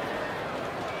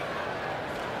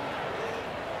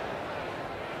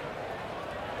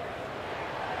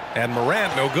 And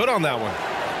Morant no good on that one.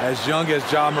 As young as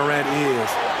Ja Morant is,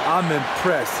 I'm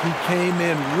impressed. He came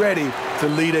in ready to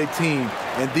lead a team.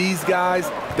 And these guys,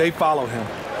 they follow him.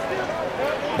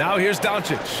 Now here's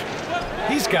Doncic.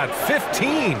 He's got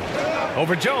 15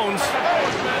 over Jones.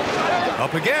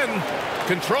 Up again.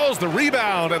 Controls the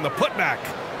rebound and the putback.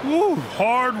 Woo,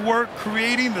 hard work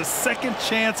creating the second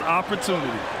chance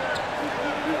opportunity.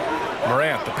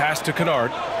 Morant, the pass to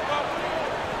Kennard.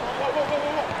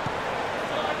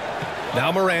 Now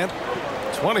Morant.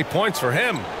 20 points for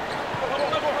him.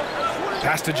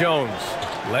 Pass to Jones.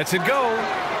 Lets it go.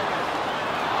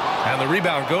 And the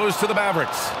rebound goes to the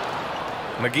Mavericks.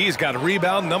 McGee's got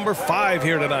rebound number 5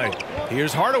 here tonight.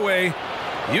 Here's Hardaway.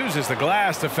 Uses the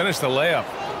glass to finish the layup.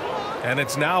 And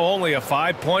it's now only a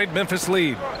 5-point Memphis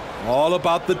lead. All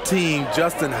about the team.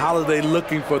 Justin Holiday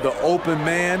looking for the open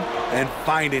man and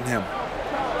finding him.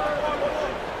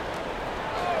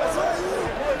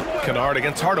 Kennard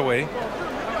against Hardaway.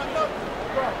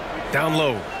 Down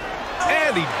low.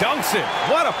 And he dunks it.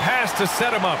 What a pass to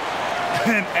set him up.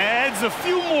 And adds a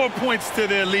few more points to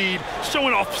their lead,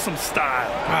 showing off some style.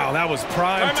 Wow, that was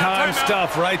prime time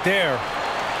stuff right there.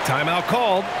 Timeout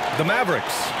called. The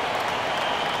Mavericks.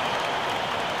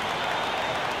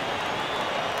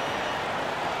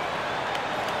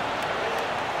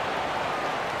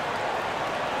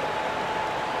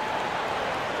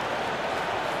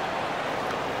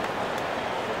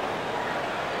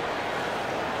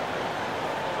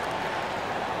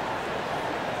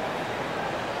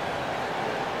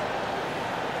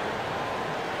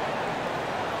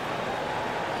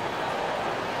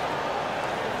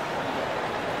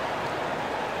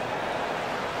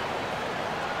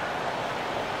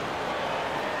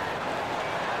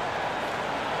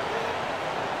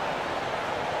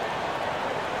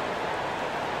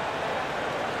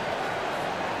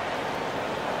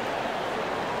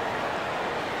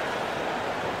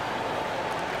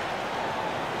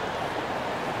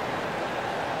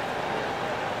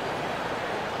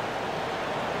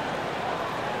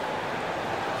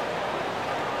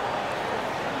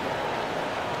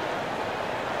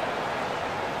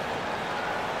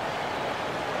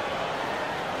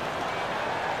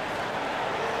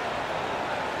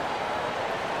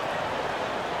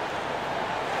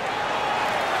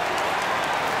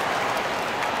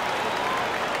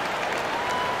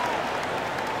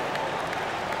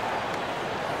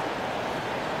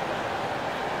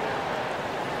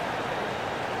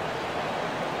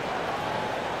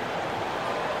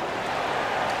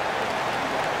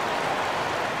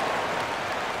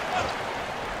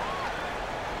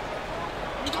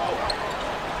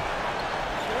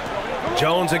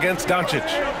 Jones against Doncic.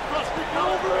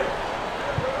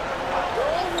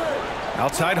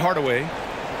 Outside Hardaway.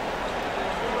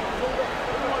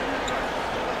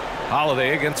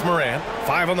 Holiday against Morant.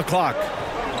 5 on the clock.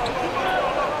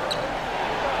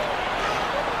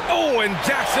 Oh, and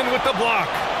Jackson with the block.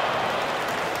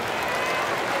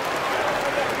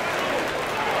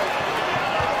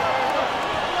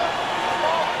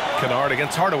 Kennard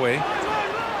against Hardaway.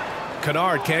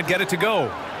 Kennard can't get it to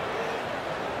go.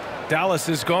 Dallas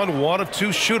has gone 1 of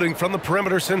 2 shooting from the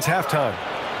perimeter since halftime.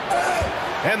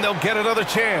 And they'll get another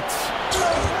chance.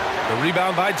 The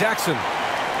rebound by Jackson.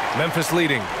 Memphis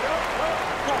leading.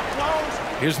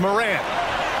 Here's Morant.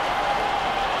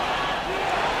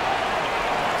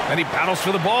 And he battles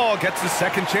for the ball, gets the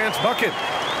second chance bucket.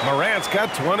 Morant's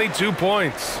got 22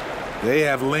 points. They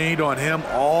have leaned on him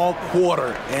all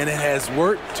quarter, and it has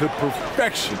worked to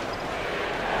perfection.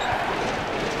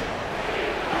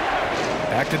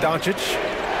 Back to Doncic.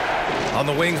 On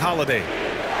the wing, Holiday.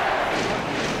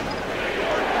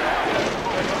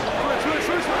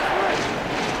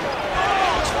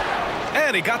 And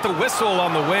And he got the whistle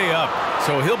on the way up,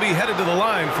 so he'll be headed to the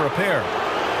line for a pair.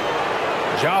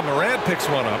 Ja Morant picks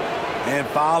one up. And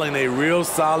fouling a real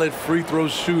solid free throw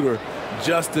shooter.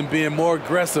 Justin being more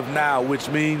aggressive now, which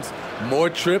means more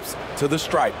trips to the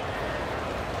stripe.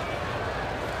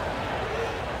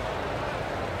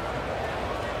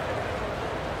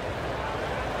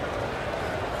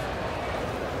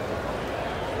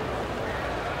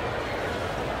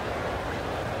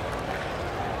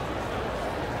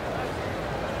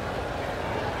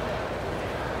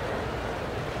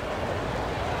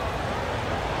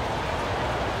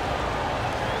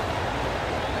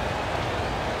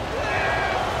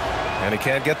 And he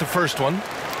can't get the first one.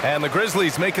 And the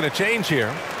Grizzlies making a change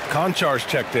here. Konchar's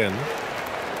checked in.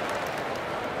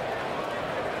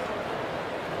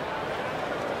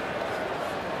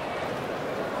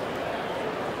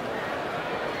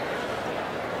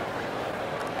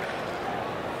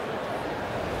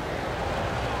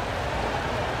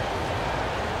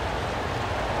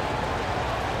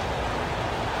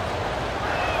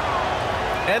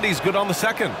 And he's good on the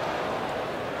second.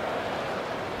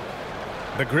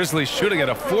 The Grizzlies shooting at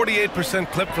a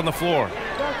 48% clip from the floor.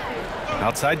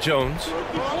 Outside Jones.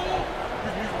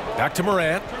 Back to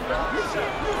Morant.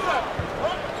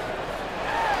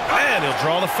 And he'll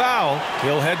draw the foul.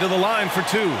 He'll head to the line for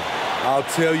two. I'll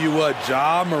tell you what,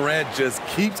 Ja Morant just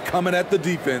keeps coming at the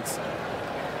defense.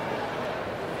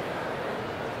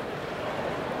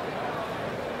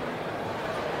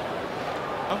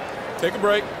 Take a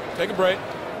break. Take a break.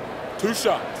 2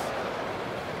 shots.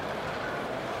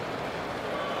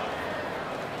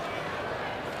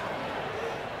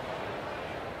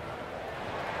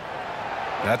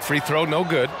 That free throw, no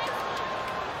good.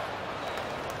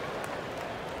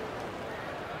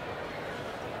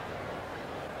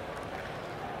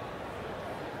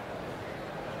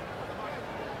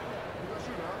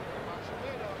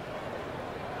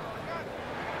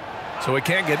 So he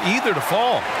can't get either to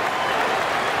fall.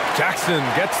 Jackson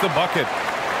gets the bucket.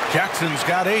 Jackson's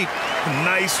got 8.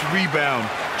 Nice rebound.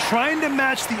 Trying to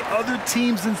match the other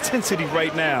team's intensity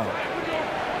right now.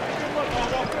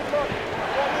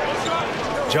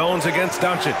 Jones against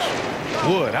Doncic.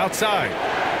 Wood outside.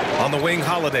 On the wing,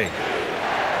 Holiday.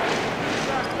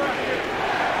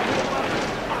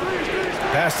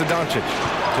 Pass to Doncic.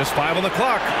 Just 5 on the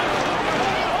clock.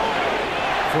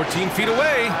 14 feet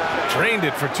away. Drained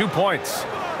it for 2 points.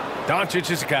 Doncic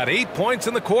has got 8 points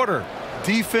in the quarter.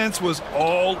 Defense was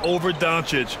all over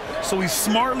Doncic, so he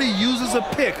smartly uses a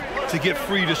pick to get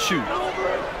free to shoot.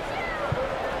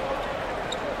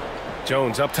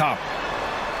 Jones up top.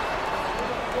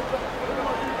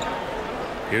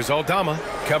 Here's Aldama,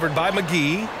 covered by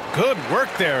McGee. Good work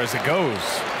there as it goes.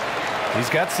 He's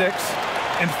got 6.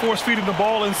 And force-feeding the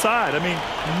ball inside. I mean,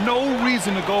 no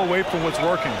reason to go away from what's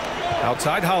working.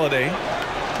 Outside Holiday.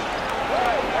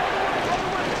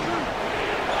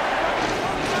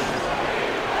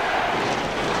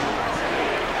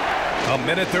 A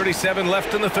minute 37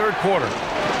 left in the third quarter.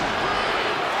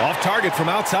 Off target from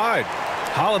outside.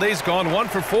 Holiday's gone 1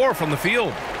 for 4 from the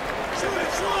field.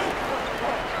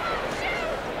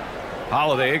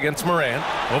 Holiday against Morant.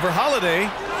 Over Holiday.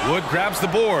 Wood grabs the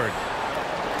board.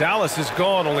 Dallas has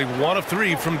gone only 1 of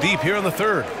 3 from deep here in the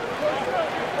third.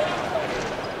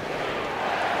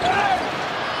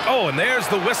 Oh, and there's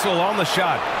the whistle on the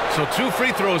shot. So 2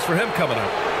 free throws for him coming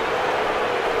up.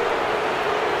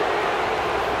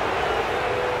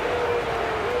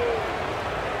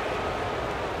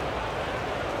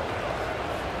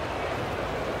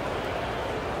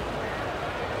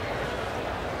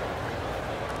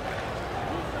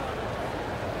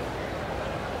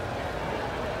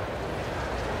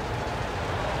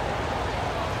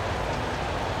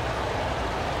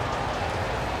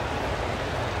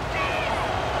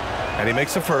 And he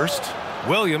makes the first.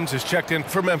 Williams is checked in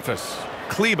for Memphis.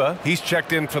 Kleba, he's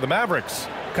checked in for the Mavericks.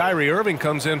 Kyrie Irving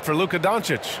comes in for Luka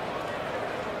Doncic.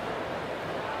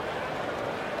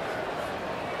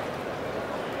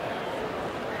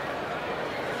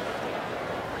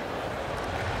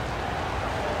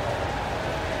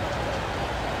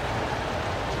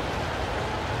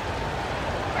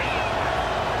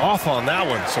 Off on that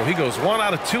one, so he goes 1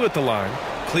 out of 2 at the line.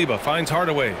 Kleba finds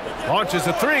Hardaway. Launches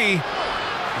a 3.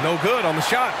 No good on the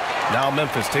shot. Now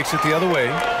Memphis takes it the other way.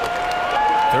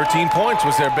 13 points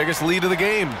was their biggest lead of the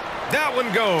game. That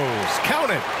one goes. Count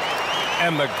it.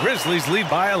 And the Grizzlies lead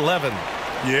by 11.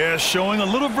 Yeah, showing a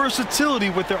little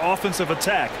versatility with their offensive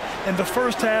attack. In the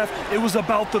first half, it was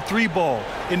about the 3 ball.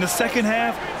 In the second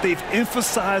half, they've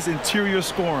emphasized interior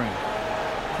scoring.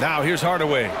 Now here's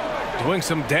Hardaway doing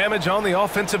some damage on the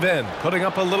offensive end, putting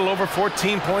up a little over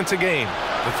 14 points a game.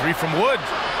 The 3 from Wood.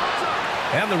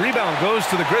 And the rebound goes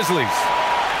to the Grizzlies.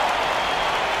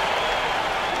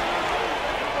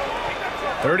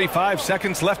 35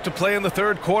 seconds left to play in the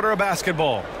third quarter of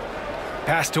basketball.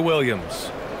 Pass to Williams.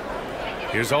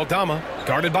 Here's Aldama,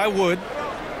 guarded by Wood.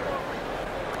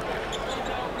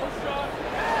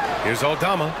 Here's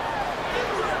Aldama.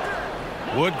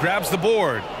 Wood grabs the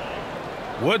board.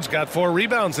 Wood's got 4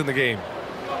 rebounds in the game.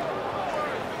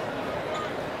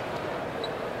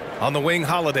 On the wing,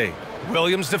 Holiday.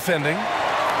 Williams defending.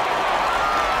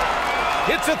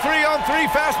 Hits a 3-on-3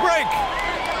 fast break.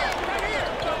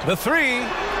 The 3.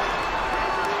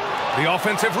 The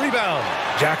offensive rebound.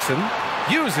 Jackson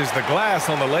uses the glass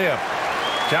on the layup.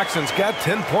 Jackson's got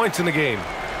 10 points in the game.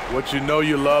 What you know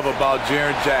you love about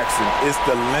Jaren Jackson is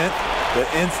the length, the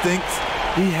instincts.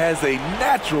 He has a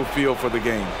natural feel for the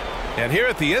game. And here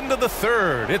at the end of the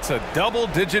third, it's a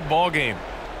double-digit ball game.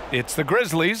 It's the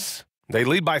Grizzlies. They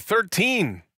lead by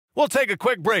 13. We'll take a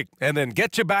quick break and then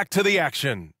get you back to the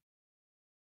action.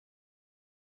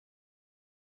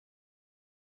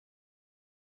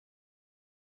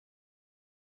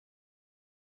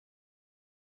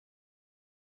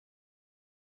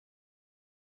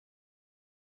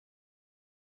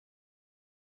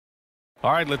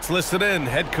 All right, let's listen in.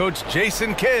 Head coach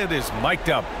Jason Kidd is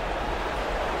mic'd up.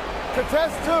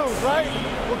 Contest twos, right?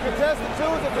 We'll contest the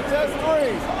twos and contest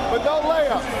threes, but no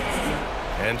layups.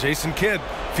 And Jason Kidd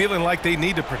feeling like they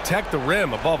need to protect the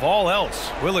rim above all else,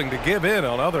 willing to give in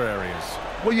on other areas.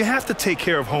 Well, you have to take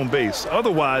care of home base.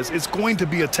 Otherwise, it's going to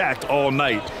be attacked all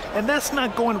night. And that's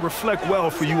not going to reflect well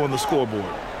for you on the scoreboard.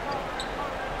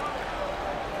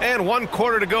 And 1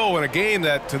 quarter to go in a game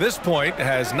that, to this point,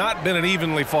 has not been an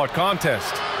evenly fought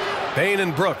contest. Payne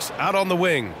and Brooks out on the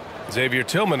wing. Xavier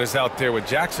Tillman is out there with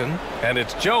Jackson, and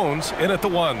it's Jones in at the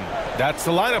 1. That's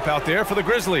the lineup out there for the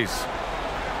Grizzlies.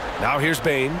 Now here's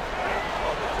Payne.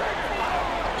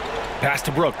 Pass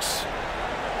to Brooks.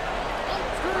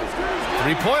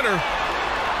 Three-pointer.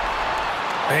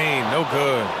 Payne, no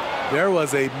good. There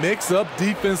was a mix-up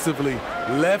defensively.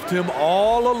 Left him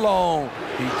all alone.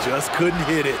 He just couldn't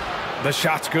hit it. The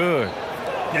shot's good.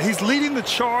 Yeah, he's leading the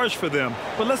charge for them.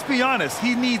 But let's be honest,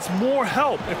 he needs more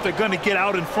help if they're going to get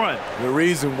out in front. The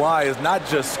reason why is not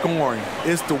just scoring.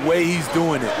 It's the way he's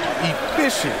doing it.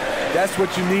 Efficient. That's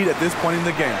what you need at this point in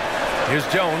the game. Here's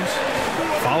Jones.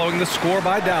 Following the score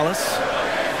by Dallas.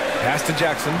 Pass to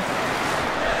Jackson.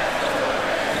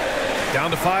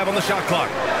 Down to 5 on the shot clock.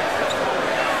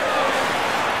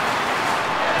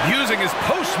 Using his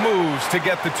post moves to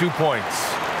get the 2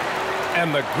 points.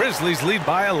 And the Grizzlies lead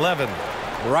by 11.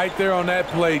 Right there on that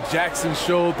play, Jackson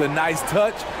showed the nice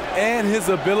touch and his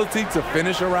ability to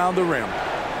finish around the rim.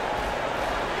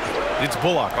 It's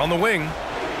Bullock on the wing.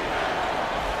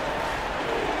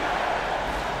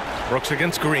 Brooks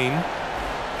against Green.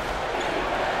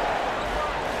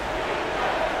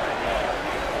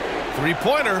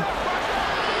 Three-pointer.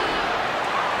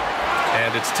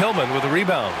 And it's Tillman with a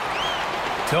rebound.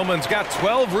 Tillman's got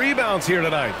 12 rebounds here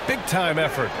tonight. Big-time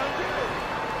effort.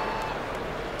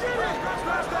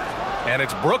 And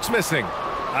it's Brooks missing.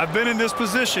 I've been in this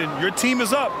position. Your team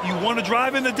is up. You want to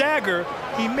drive in the dagger.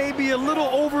 He may be a little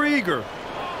overeager.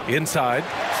 Inside.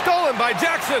 Stolen by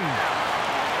Jackson.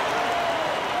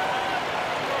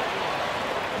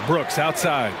 Brooks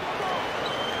outside.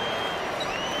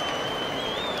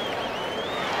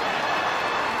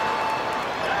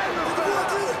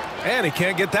 And he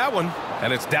can't get that one.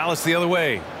 And it's Dallas the other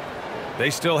way. They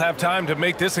still have time to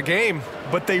make this a game.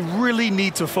 But they really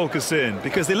need to focus in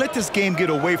because they let this game get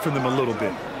away from them a little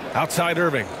bit. Outside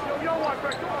Irving.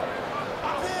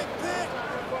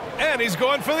 And he's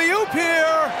going for the oop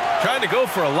here. Trying to go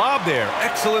for a lob there.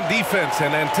 Excellent defense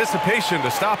and anticipation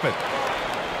to stop it.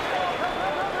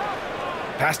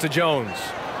 Pass to Jones.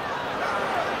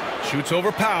 Shoots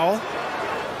over Powell.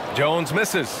 Jones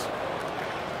misses.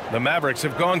 The Mavericks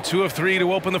have gone 2 of 3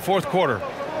 to open the fourth quarter.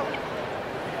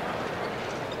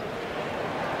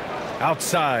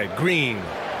 Outside, Green.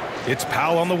 It's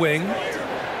Powell on the wing.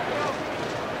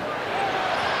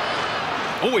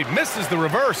 Oh, he misses the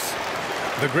reverse.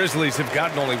 The Grizzlies have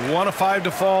gotten only 1 of 5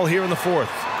 to fall here in the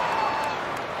fourth.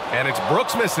 And it's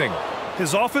Brooks missing.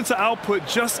 His offensive output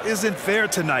just isn't there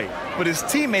tonight, but his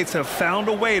teammates have found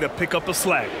a way to pick up the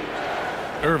slack.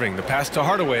 Irving, the pass to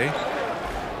Hardaway.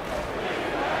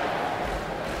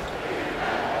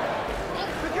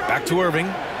 Back to Irving.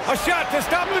 A shot to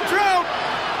stop the drought.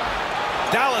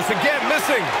 Dallas again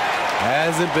missing.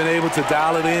 Hasn't been able to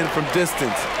dial it in from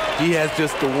distance. He has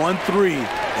just the 1-3,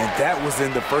 and that was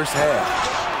in the first half.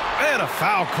 And a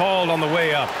foul called on the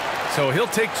way up. So he'll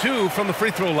take 2 from the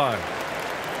free throw line.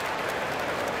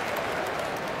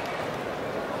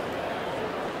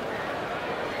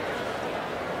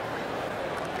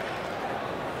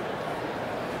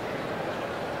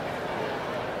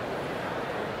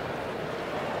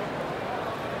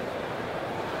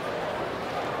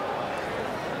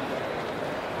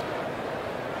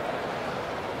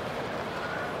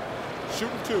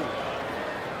 Shooting 2.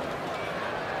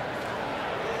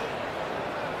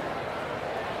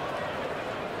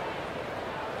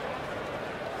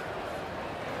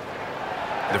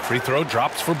 The free throw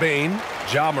drops for Bain.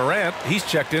 Ja Morant, he's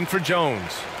checked in for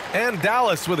Jones. And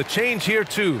Dallas with a change here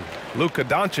too. Luka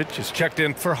Doncic is checked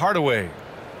in for Hardaway.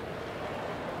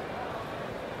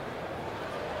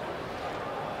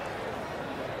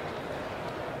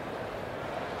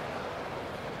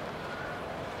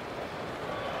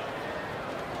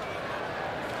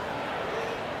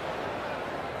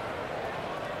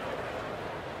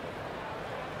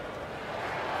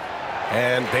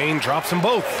 And Bain drops them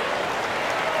both.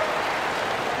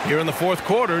 Here in the fourth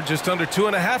quarter, just under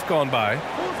 2.5 gone by.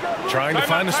 Trying to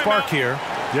find a spark here.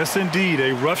 Yes, indeed.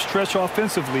 A rough stretch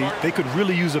offensively. They could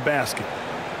really use a basket.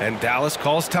 And Dallas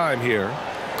calls time here.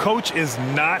 Coach is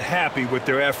not happy with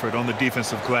their effort on the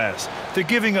defensive glass. They're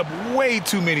giving up way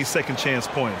too many second chance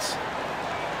points.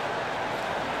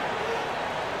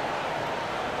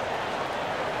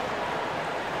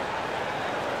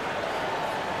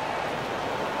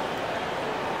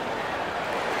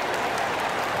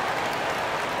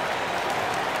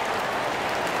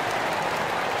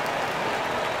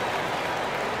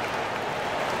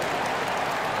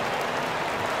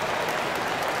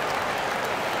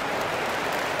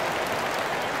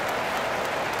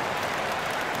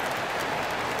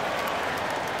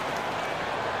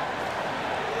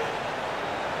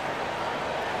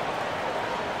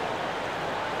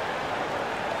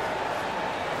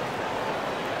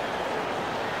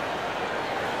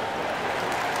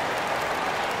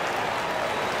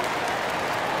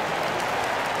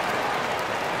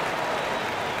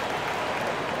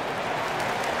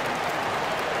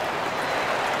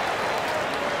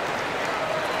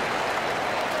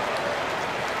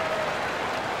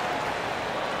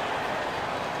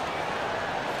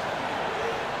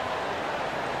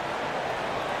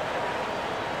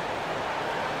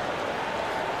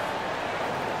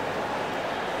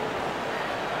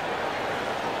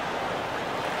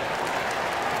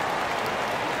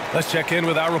 Let's check in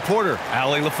with our reporter,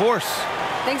 Allie LaForce.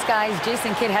 Thanks, guys.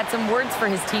 Jason Kidd had some words for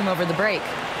his team over the break.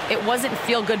 It wasn't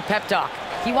feel-good pep talk.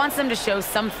 He wants them to show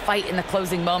some fight in the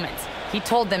closing moments. He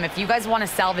told them, if you guys want to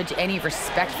salvage any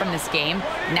respect from this game,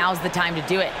 now's the time to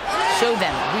do it. Show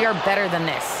them we are better than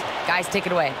this. Guys, take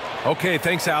it away. Okay,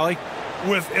 thanks, Allie.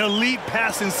 With elite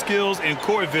passing skills and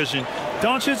court vision,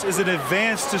 Doncic is an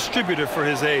advanced distributor for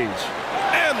his age.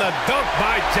 And the dunk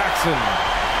by Jackson.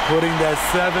 Putting that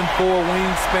 7'4"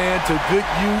 wingspan to good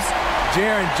use.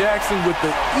 Jaren Jackson with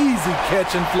the easy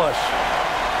catch and flush.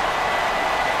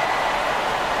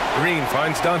 Green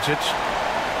finds Doncic.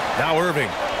 Now Irving.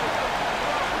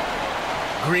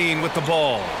 Green with the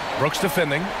ball. Brooks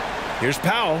defending. Here's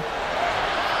Powell.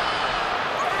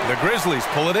 The Grizzlies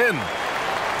pull it in.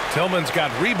 Tillman's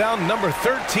got rebound number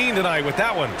 13 tonight with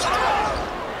that one.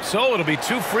 So it'll be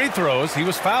 2 free throws. He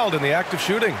was fouled in the act of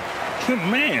shooting.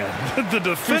 Man, the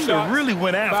defender really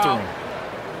went after him.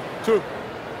 2.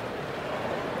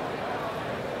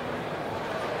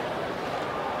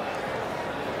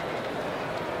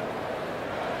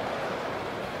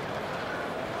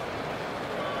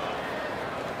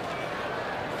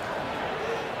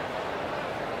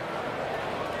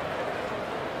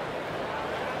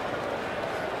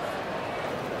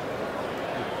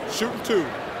 Shooting 2.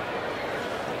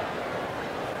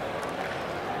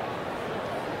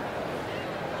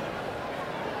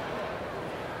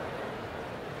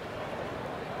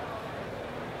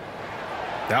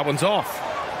 That one's off.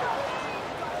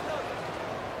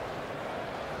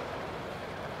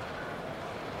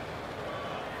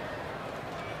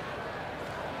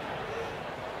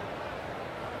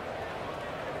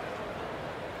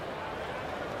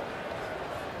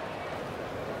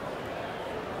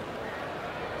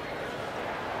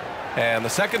 And the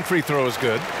second free throw is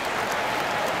good.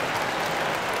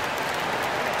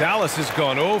 Dallas has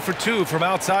gone 0 for 2 from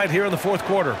outside here in the fourth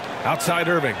quarter. Outside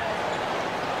Irving.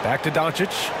 Back to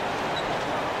Doncic.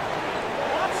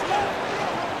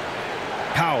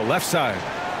 Powell left side.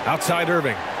 Outside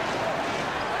Irving.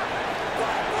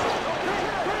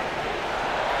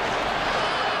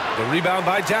 The rebound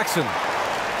by Jackson.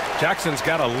 Jackson's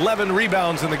got 11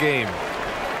 rebounds in the game.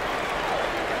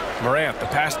 Morant, the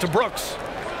pass to Brooks.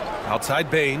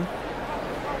 Outside Bain.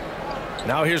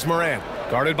 Now here's Morant.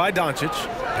 Guarded by Doncic.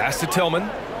 Pass to Tillman.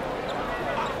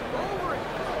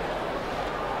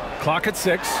 Clock at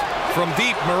 6. From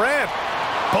deep, Morant.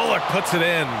 Bullock puts it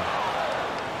in.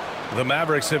 The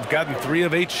Mavericks have gotten 3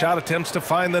 of 8 shot attempts to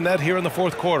find the net here in the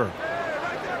fourth quarter.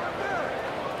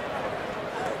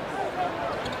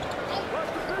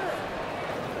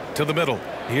 To the middle.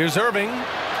 Here's Irving.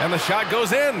 And the shot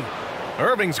goes in.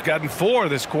 Irving's gotten 4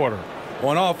 this quarter.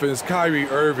 On offense, Kyrie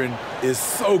Irving is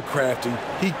so crafty.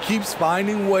 He keeps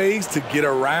finding ways to get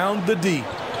around the D.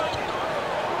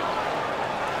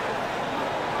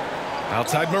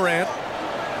 Outside Morant.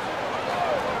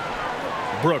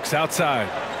 Brooks outside.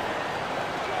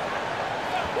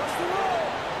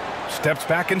 Steps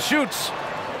back and shoots.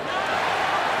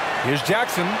 Here's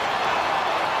Jackson.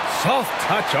 Soft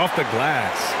touch off the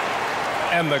glass.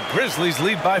 And the Grizzlies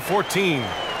lead by 14.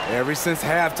 Ever since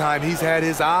halftime, he's had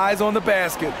his eyes on the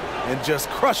basket and just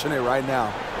crushing it right now.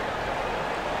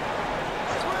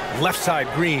 Left side,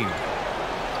 Green.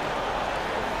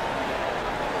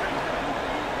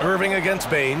 Irving against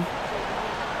Bane.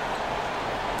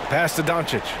 Pass to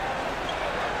Doncic.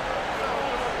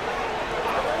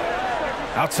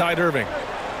 Outside Irving.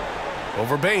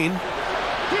 Over Bane.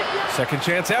 Second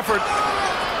chance effort.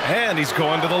 And he's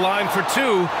going to the line for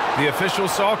 2. The official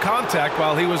saw contact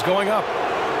while he was going up.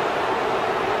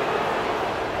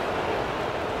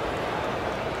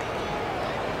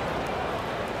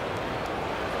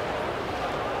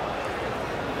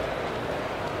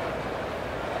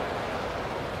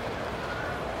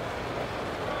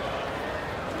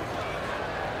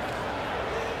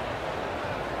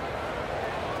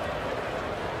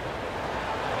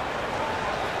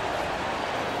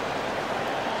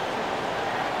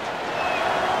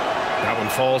 That one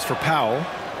falls for Powell.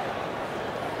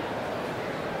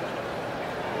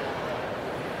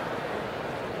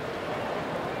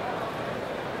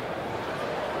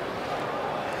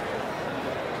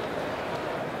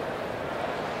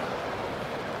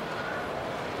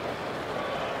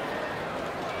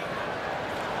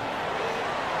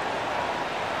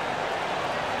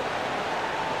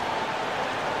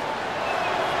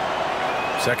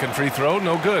 Second free throw,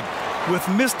 no good. With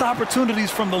missed opportunities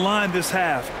from the line this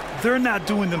half, they're not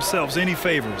doing themselves any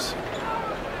favors.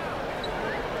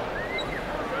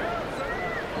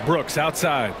 Brooks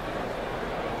outside.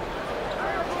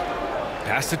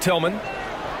 Pass to Tillman.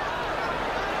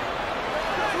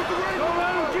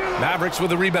 Mavericks with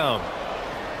the rebound.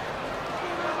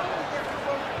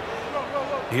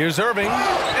 Here's Irving,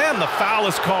 and the foul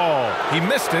is called. He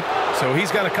missed it, so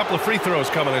he's got a couple of free throws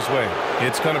coming his way.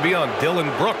 It's going to be on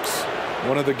Dylan Brooks.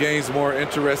 One of the game's more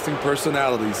interesting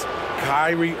personalities.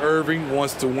 Kyrie Irving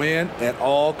wants to win at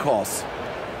all costs.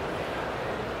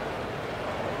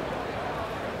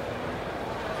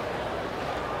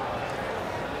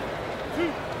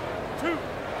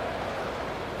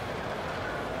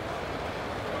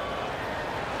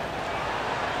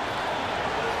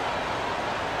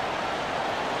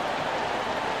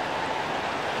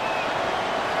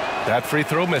 That free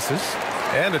throw misses.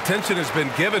 And attention has been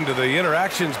given to the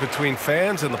interactions between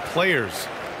fans and the players.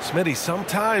 Smitty,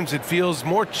 sometimes it feels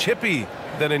more chippy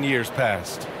than in years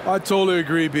past. I totally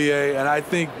agree, B.A., and I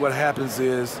think what happens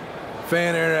is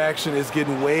fan interaction is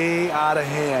getting way out of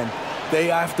hand. They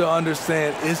have to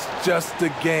understand it's just a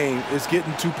game. It's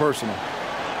getting too personal.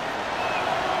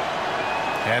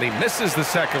 And he misses the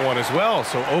second one as well,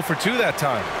 so 0 for 2 that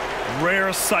time.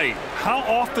 Rare sight. How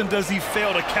often does he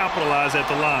fail to capitalize at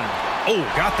the line? Oh,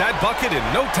 got that bucket in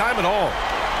no time at all.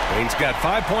 Bane's got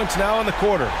 5 points now in the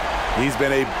quarter. He's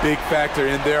been a big factor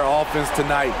in their offense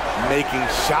tonight, making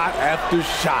shot after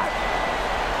shot.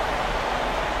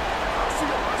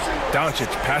 Doncic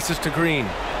passes to Green.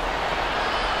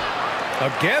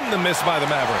 Again, the miss by the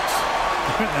Mavericks.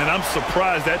 And I'm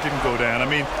surprised that didn't go down. I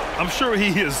mean, I'm sure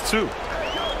he is too.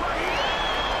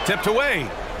 Tipped away,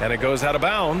 and it goes out of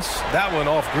bounds. That one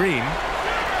off Green.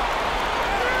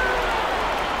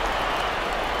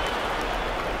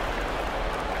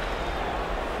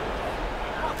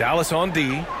 Dallas on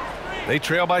D. They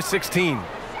trail by 16.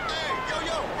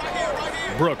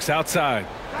 Brooks outside.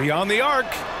 Beyond the arc.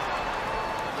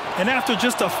 And after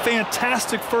just a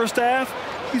fantastic first half,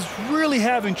 he's really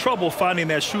having trouble finding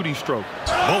that shooting stroke.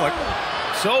 Bullock.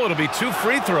 So it'll be 2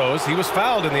 free throws. He was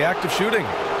fouled in the act of shooting.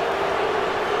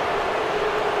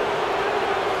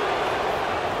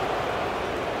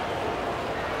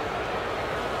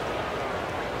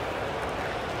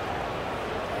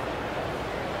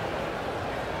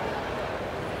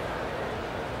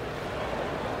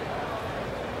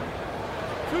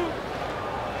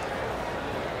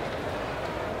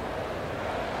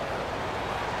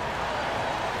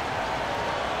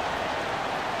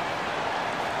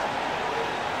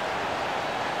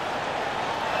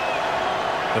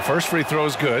 The first free throw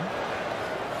is good.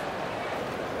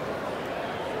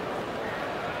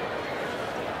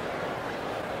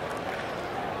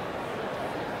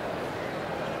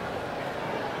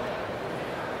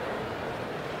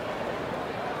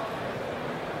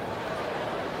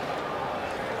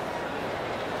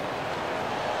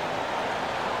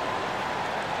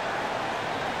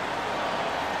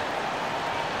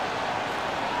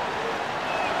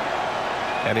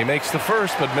 And he makes the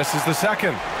first, but misses the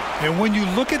second. And when you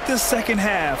look at this second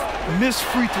half, missed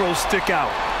free throws stick out.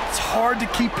 It's hard to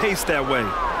keep pace that way.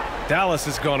 Dallas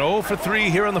has gone 0 for 3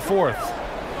 here in the fourth.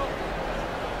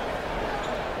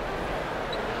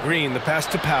 Green, the pass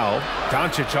to Powell.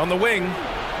 Doncic on the wing.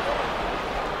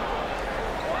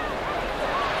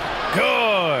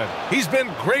 Good. He's been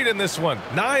great in this one.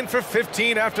 9 for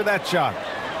 15 after that shot.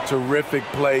 Terrific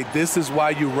play. This is why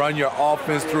you run your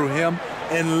offense through him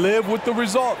and live with the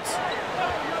results.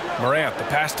 Morant, the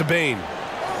pass to Bane.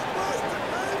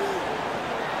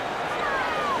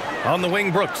 On the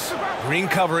wing, Brooks. Green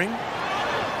covering.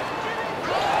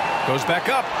 Goes back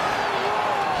up.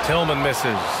 Tillman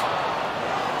misses.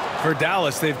 For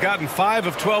Dallas, they've gotten 5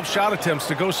 of 12 shot attempts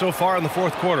to go so far in the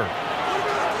fourth quarter.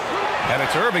 And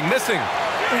it's Irving missing.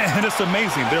 And it's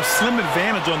amazing. Their slim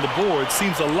advantage on the board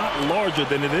seems a lot larger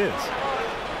than it is.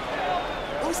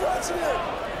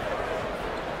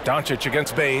 Doncic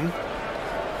against Bane.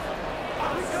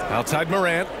 Outside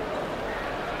Morant.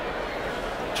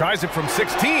 Tries it from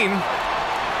 16.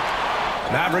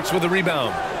 Mavericks with a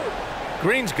rebound.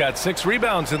 Green's got 6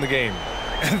 rebounds in the game.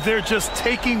 And they're just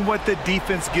taking what the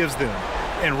defense gives them.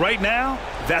 And right now,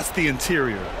 that's the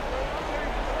interior.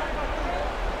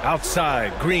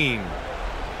 Outside, Green.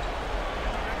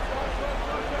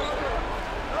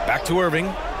 Back to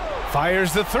Irving.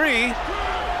 Fires the 3.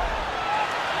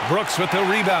 Brooks with the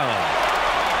rebound.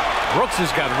 Brooks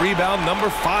has got rebound number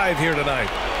 5 here tonight.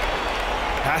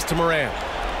 Pass to Morant.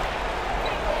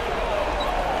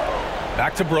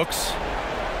 Back to Brooks.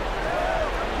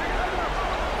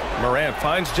 Morant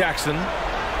finds Jackson.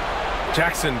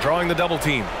 Jackson drawing the double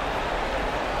team.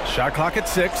 Shot clock at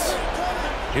 6.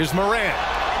 Here's Morant.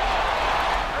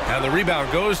 And the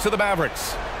rebound goes to the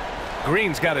Mavericks.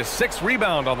 Green's got his 6th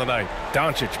rebound on the night.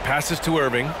 Doncic passes to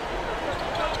Irving.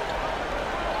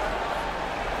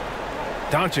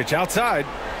 Doncic outside.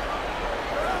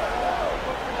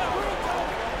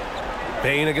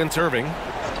 Bane against Irving.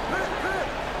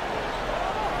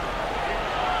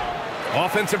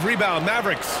 Offensive rebound,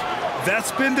 Mavericks.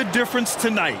 That's been the difference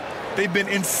tonight. They've been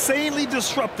insanely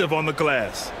disruptive on the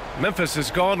glass. Memphis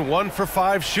has gone 1 for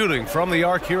 5 shooting from the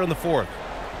arc here in the fourth.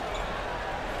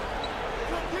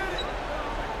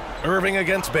 Irving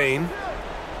against Bane.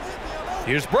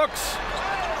 Here's Brooks.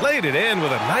 Laid it in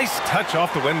with a nice touch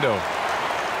off the window.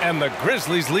 And the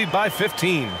Grizzlies lead by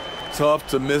 15. Tough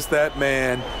to miss that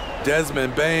man.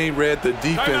 Desmond Bane read the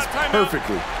defense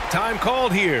perfectly. Time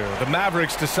called here. The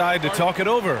Mavericks decide to talk it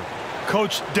over.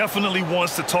 Coach definitely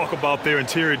wants to talk about their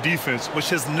interior defense, which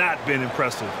has not been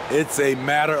impressive. It's a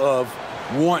matter of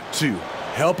want to.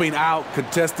 Helping out,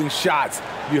 contesting shots.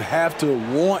 You have to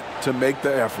want to make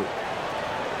the effort.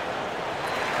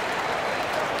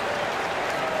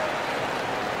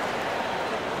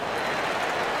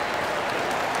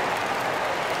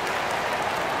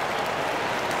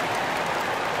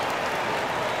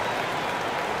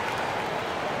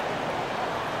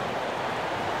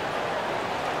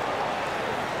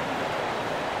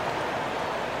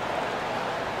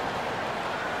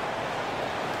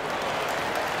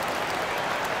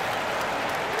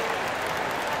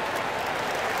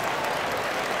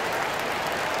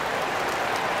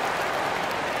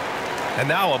 And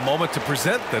now a moment to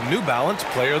present the New Balance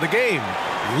Player of the Game,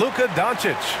 Luka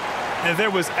Doncic. And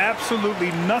there was absolutely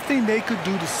nothing they could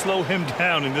do to slow him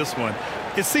down in this one.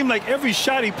 It seemed like every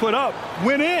shot he put up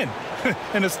went in.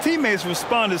 And his teammates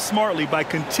responded smartly by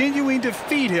continuing to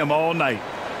feed him all night.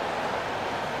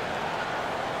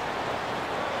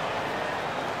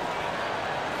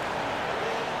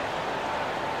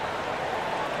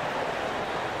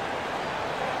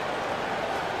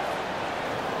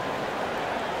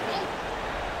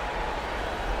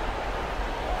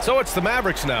 So it's the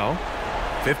Mavericks now.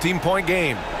 15-point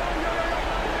game.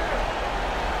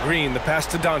 Green, the pass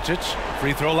to Doncic.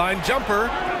 Free throw line jumper.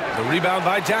 The rebound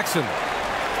by Jackson.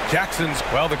 Jackson's,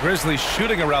 well, the Grizzlies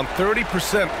shooting around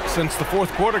 30% since the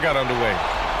fourth quarter got underway.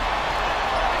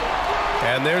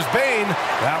 And there's Bane.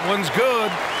 That one's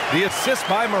good. The assist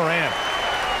by Morant.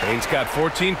 Bane's got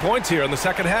 14 points here in the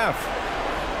second half.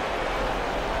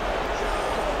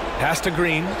 Pass to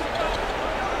Green.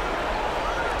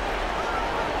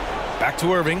 Back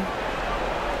to Irving.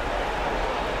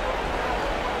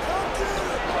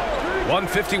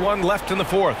 1:51 left in the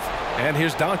fourth. And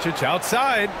here's Doncic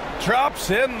outside. Drops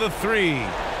in the 3.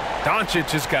 Doncic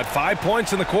has got 5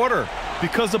 points in the quarter.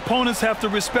 Because opponents have to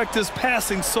respect his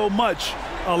passing so much,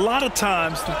 a lot of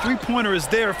times the three-pointer is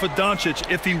there for Doncic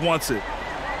if he wants it.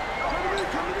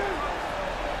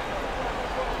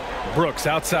 Brooks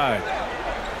outside.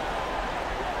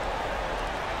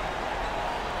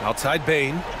 Outside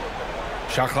Bane.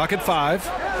 Shot clock at 5.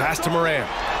 Pass to Morant.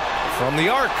 From the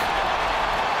arc.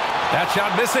 That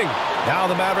shot missing. Now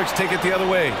the Mavericks take it the other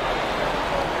way.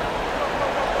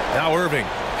 Now Irving,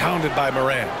 pounded by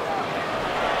Morant.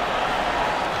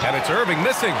 And it's Irving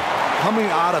missing. Coming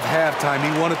out of halftime,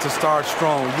 he wanted to start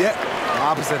strong, yet the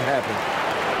opposite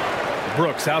happened.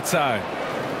 Brooks outside.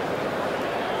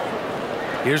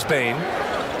 Here's Bane.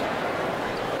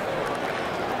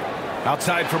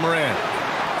 Outside for Morant.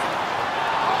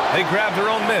 They grab their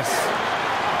own miss.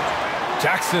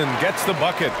 Jackson gets the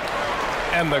bucket.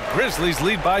 And the Grizzlies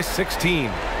lead by 16.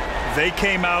 They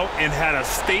came out and had a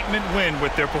statement win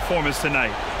with their performance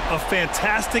tonight. A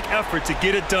fantastic effort to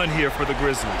get it done here for the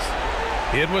Grizzlies.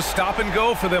 It was stop and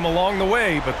go for them along the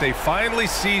way, but they finally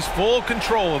seized full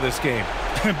control of this game.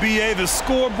 B.A., the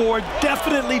scoreboard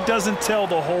definitely doesn't tell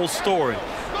the whole story.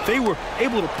 They were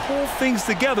able to pull things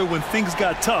together when things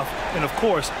got tough, and of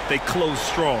course, they closed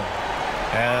strong.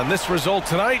 And this result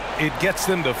tonight, it gets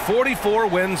them to 44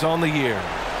 wins on the year.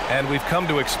 And we've come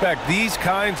to expect these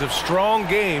kinds of strong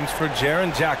games for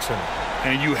Jaren Jackson.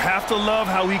 And you have to love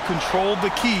how he controlled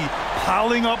the key,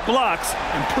 piling up blocks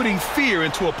and putting fear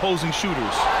into opposing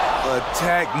shooters.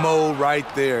 Attack mode right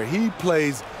there. He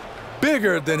plays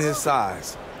bigger than his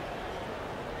size.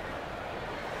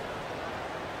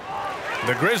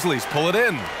 The Grizzlies pull it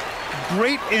in.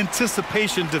 Great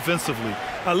anticipation defensively.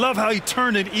 I love how he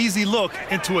turned an easy look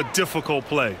into a difficult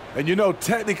play. And you know,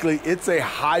 technically, it's a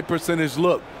high percentage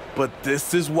look, but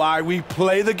this is why we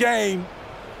play the game.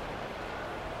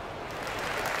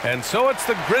 And so it's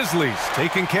the Grizzlies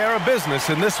taking care of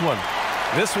business in this one.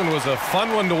 This one was a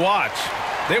fun one to watch.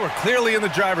 They were clearly in the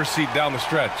driver's seat down the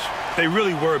stretch. They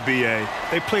really were, B.A.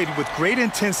 They played with great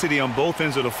intensity on both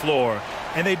ends of the floor,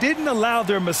 and they didn't allow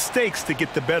their mistakes to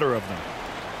get the better of them.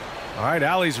 All right,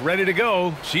 Allie's ready to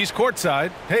go. She's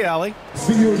courtside. Hey, Allie.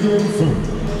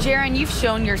 Jaren, you've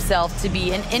shown yourself to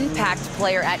be an impact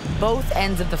player at both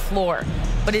ends of the floor.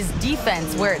 But is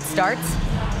defense where it starts?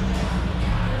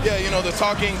 Yeah, you know, the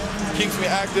talking keeps me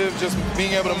active, just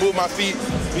being able to move my feet,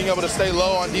 being able to stay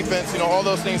low on defense, you know, all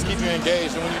those things keep you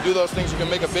engaged. And when you do those things, you can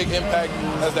make a big impact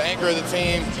as the anchor of the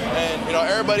team. And, you know,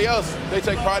 everybody else, they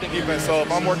take pride in defense. So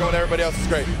if I'm working with everybody else, it's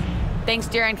great. Thanks,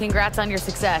 Jaren. Congrats on your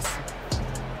success.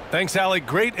 Thanks, Allie.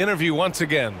 Great interview once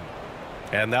again.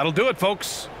 And that'll do it,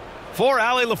 folks. For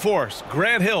Allie LaForce,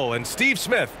 Grant Hill, and Steve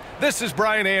Smith, this is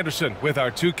Brian Anderson with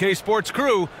our 2K Sports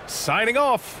crew signing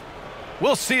off.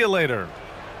 We'll see you later.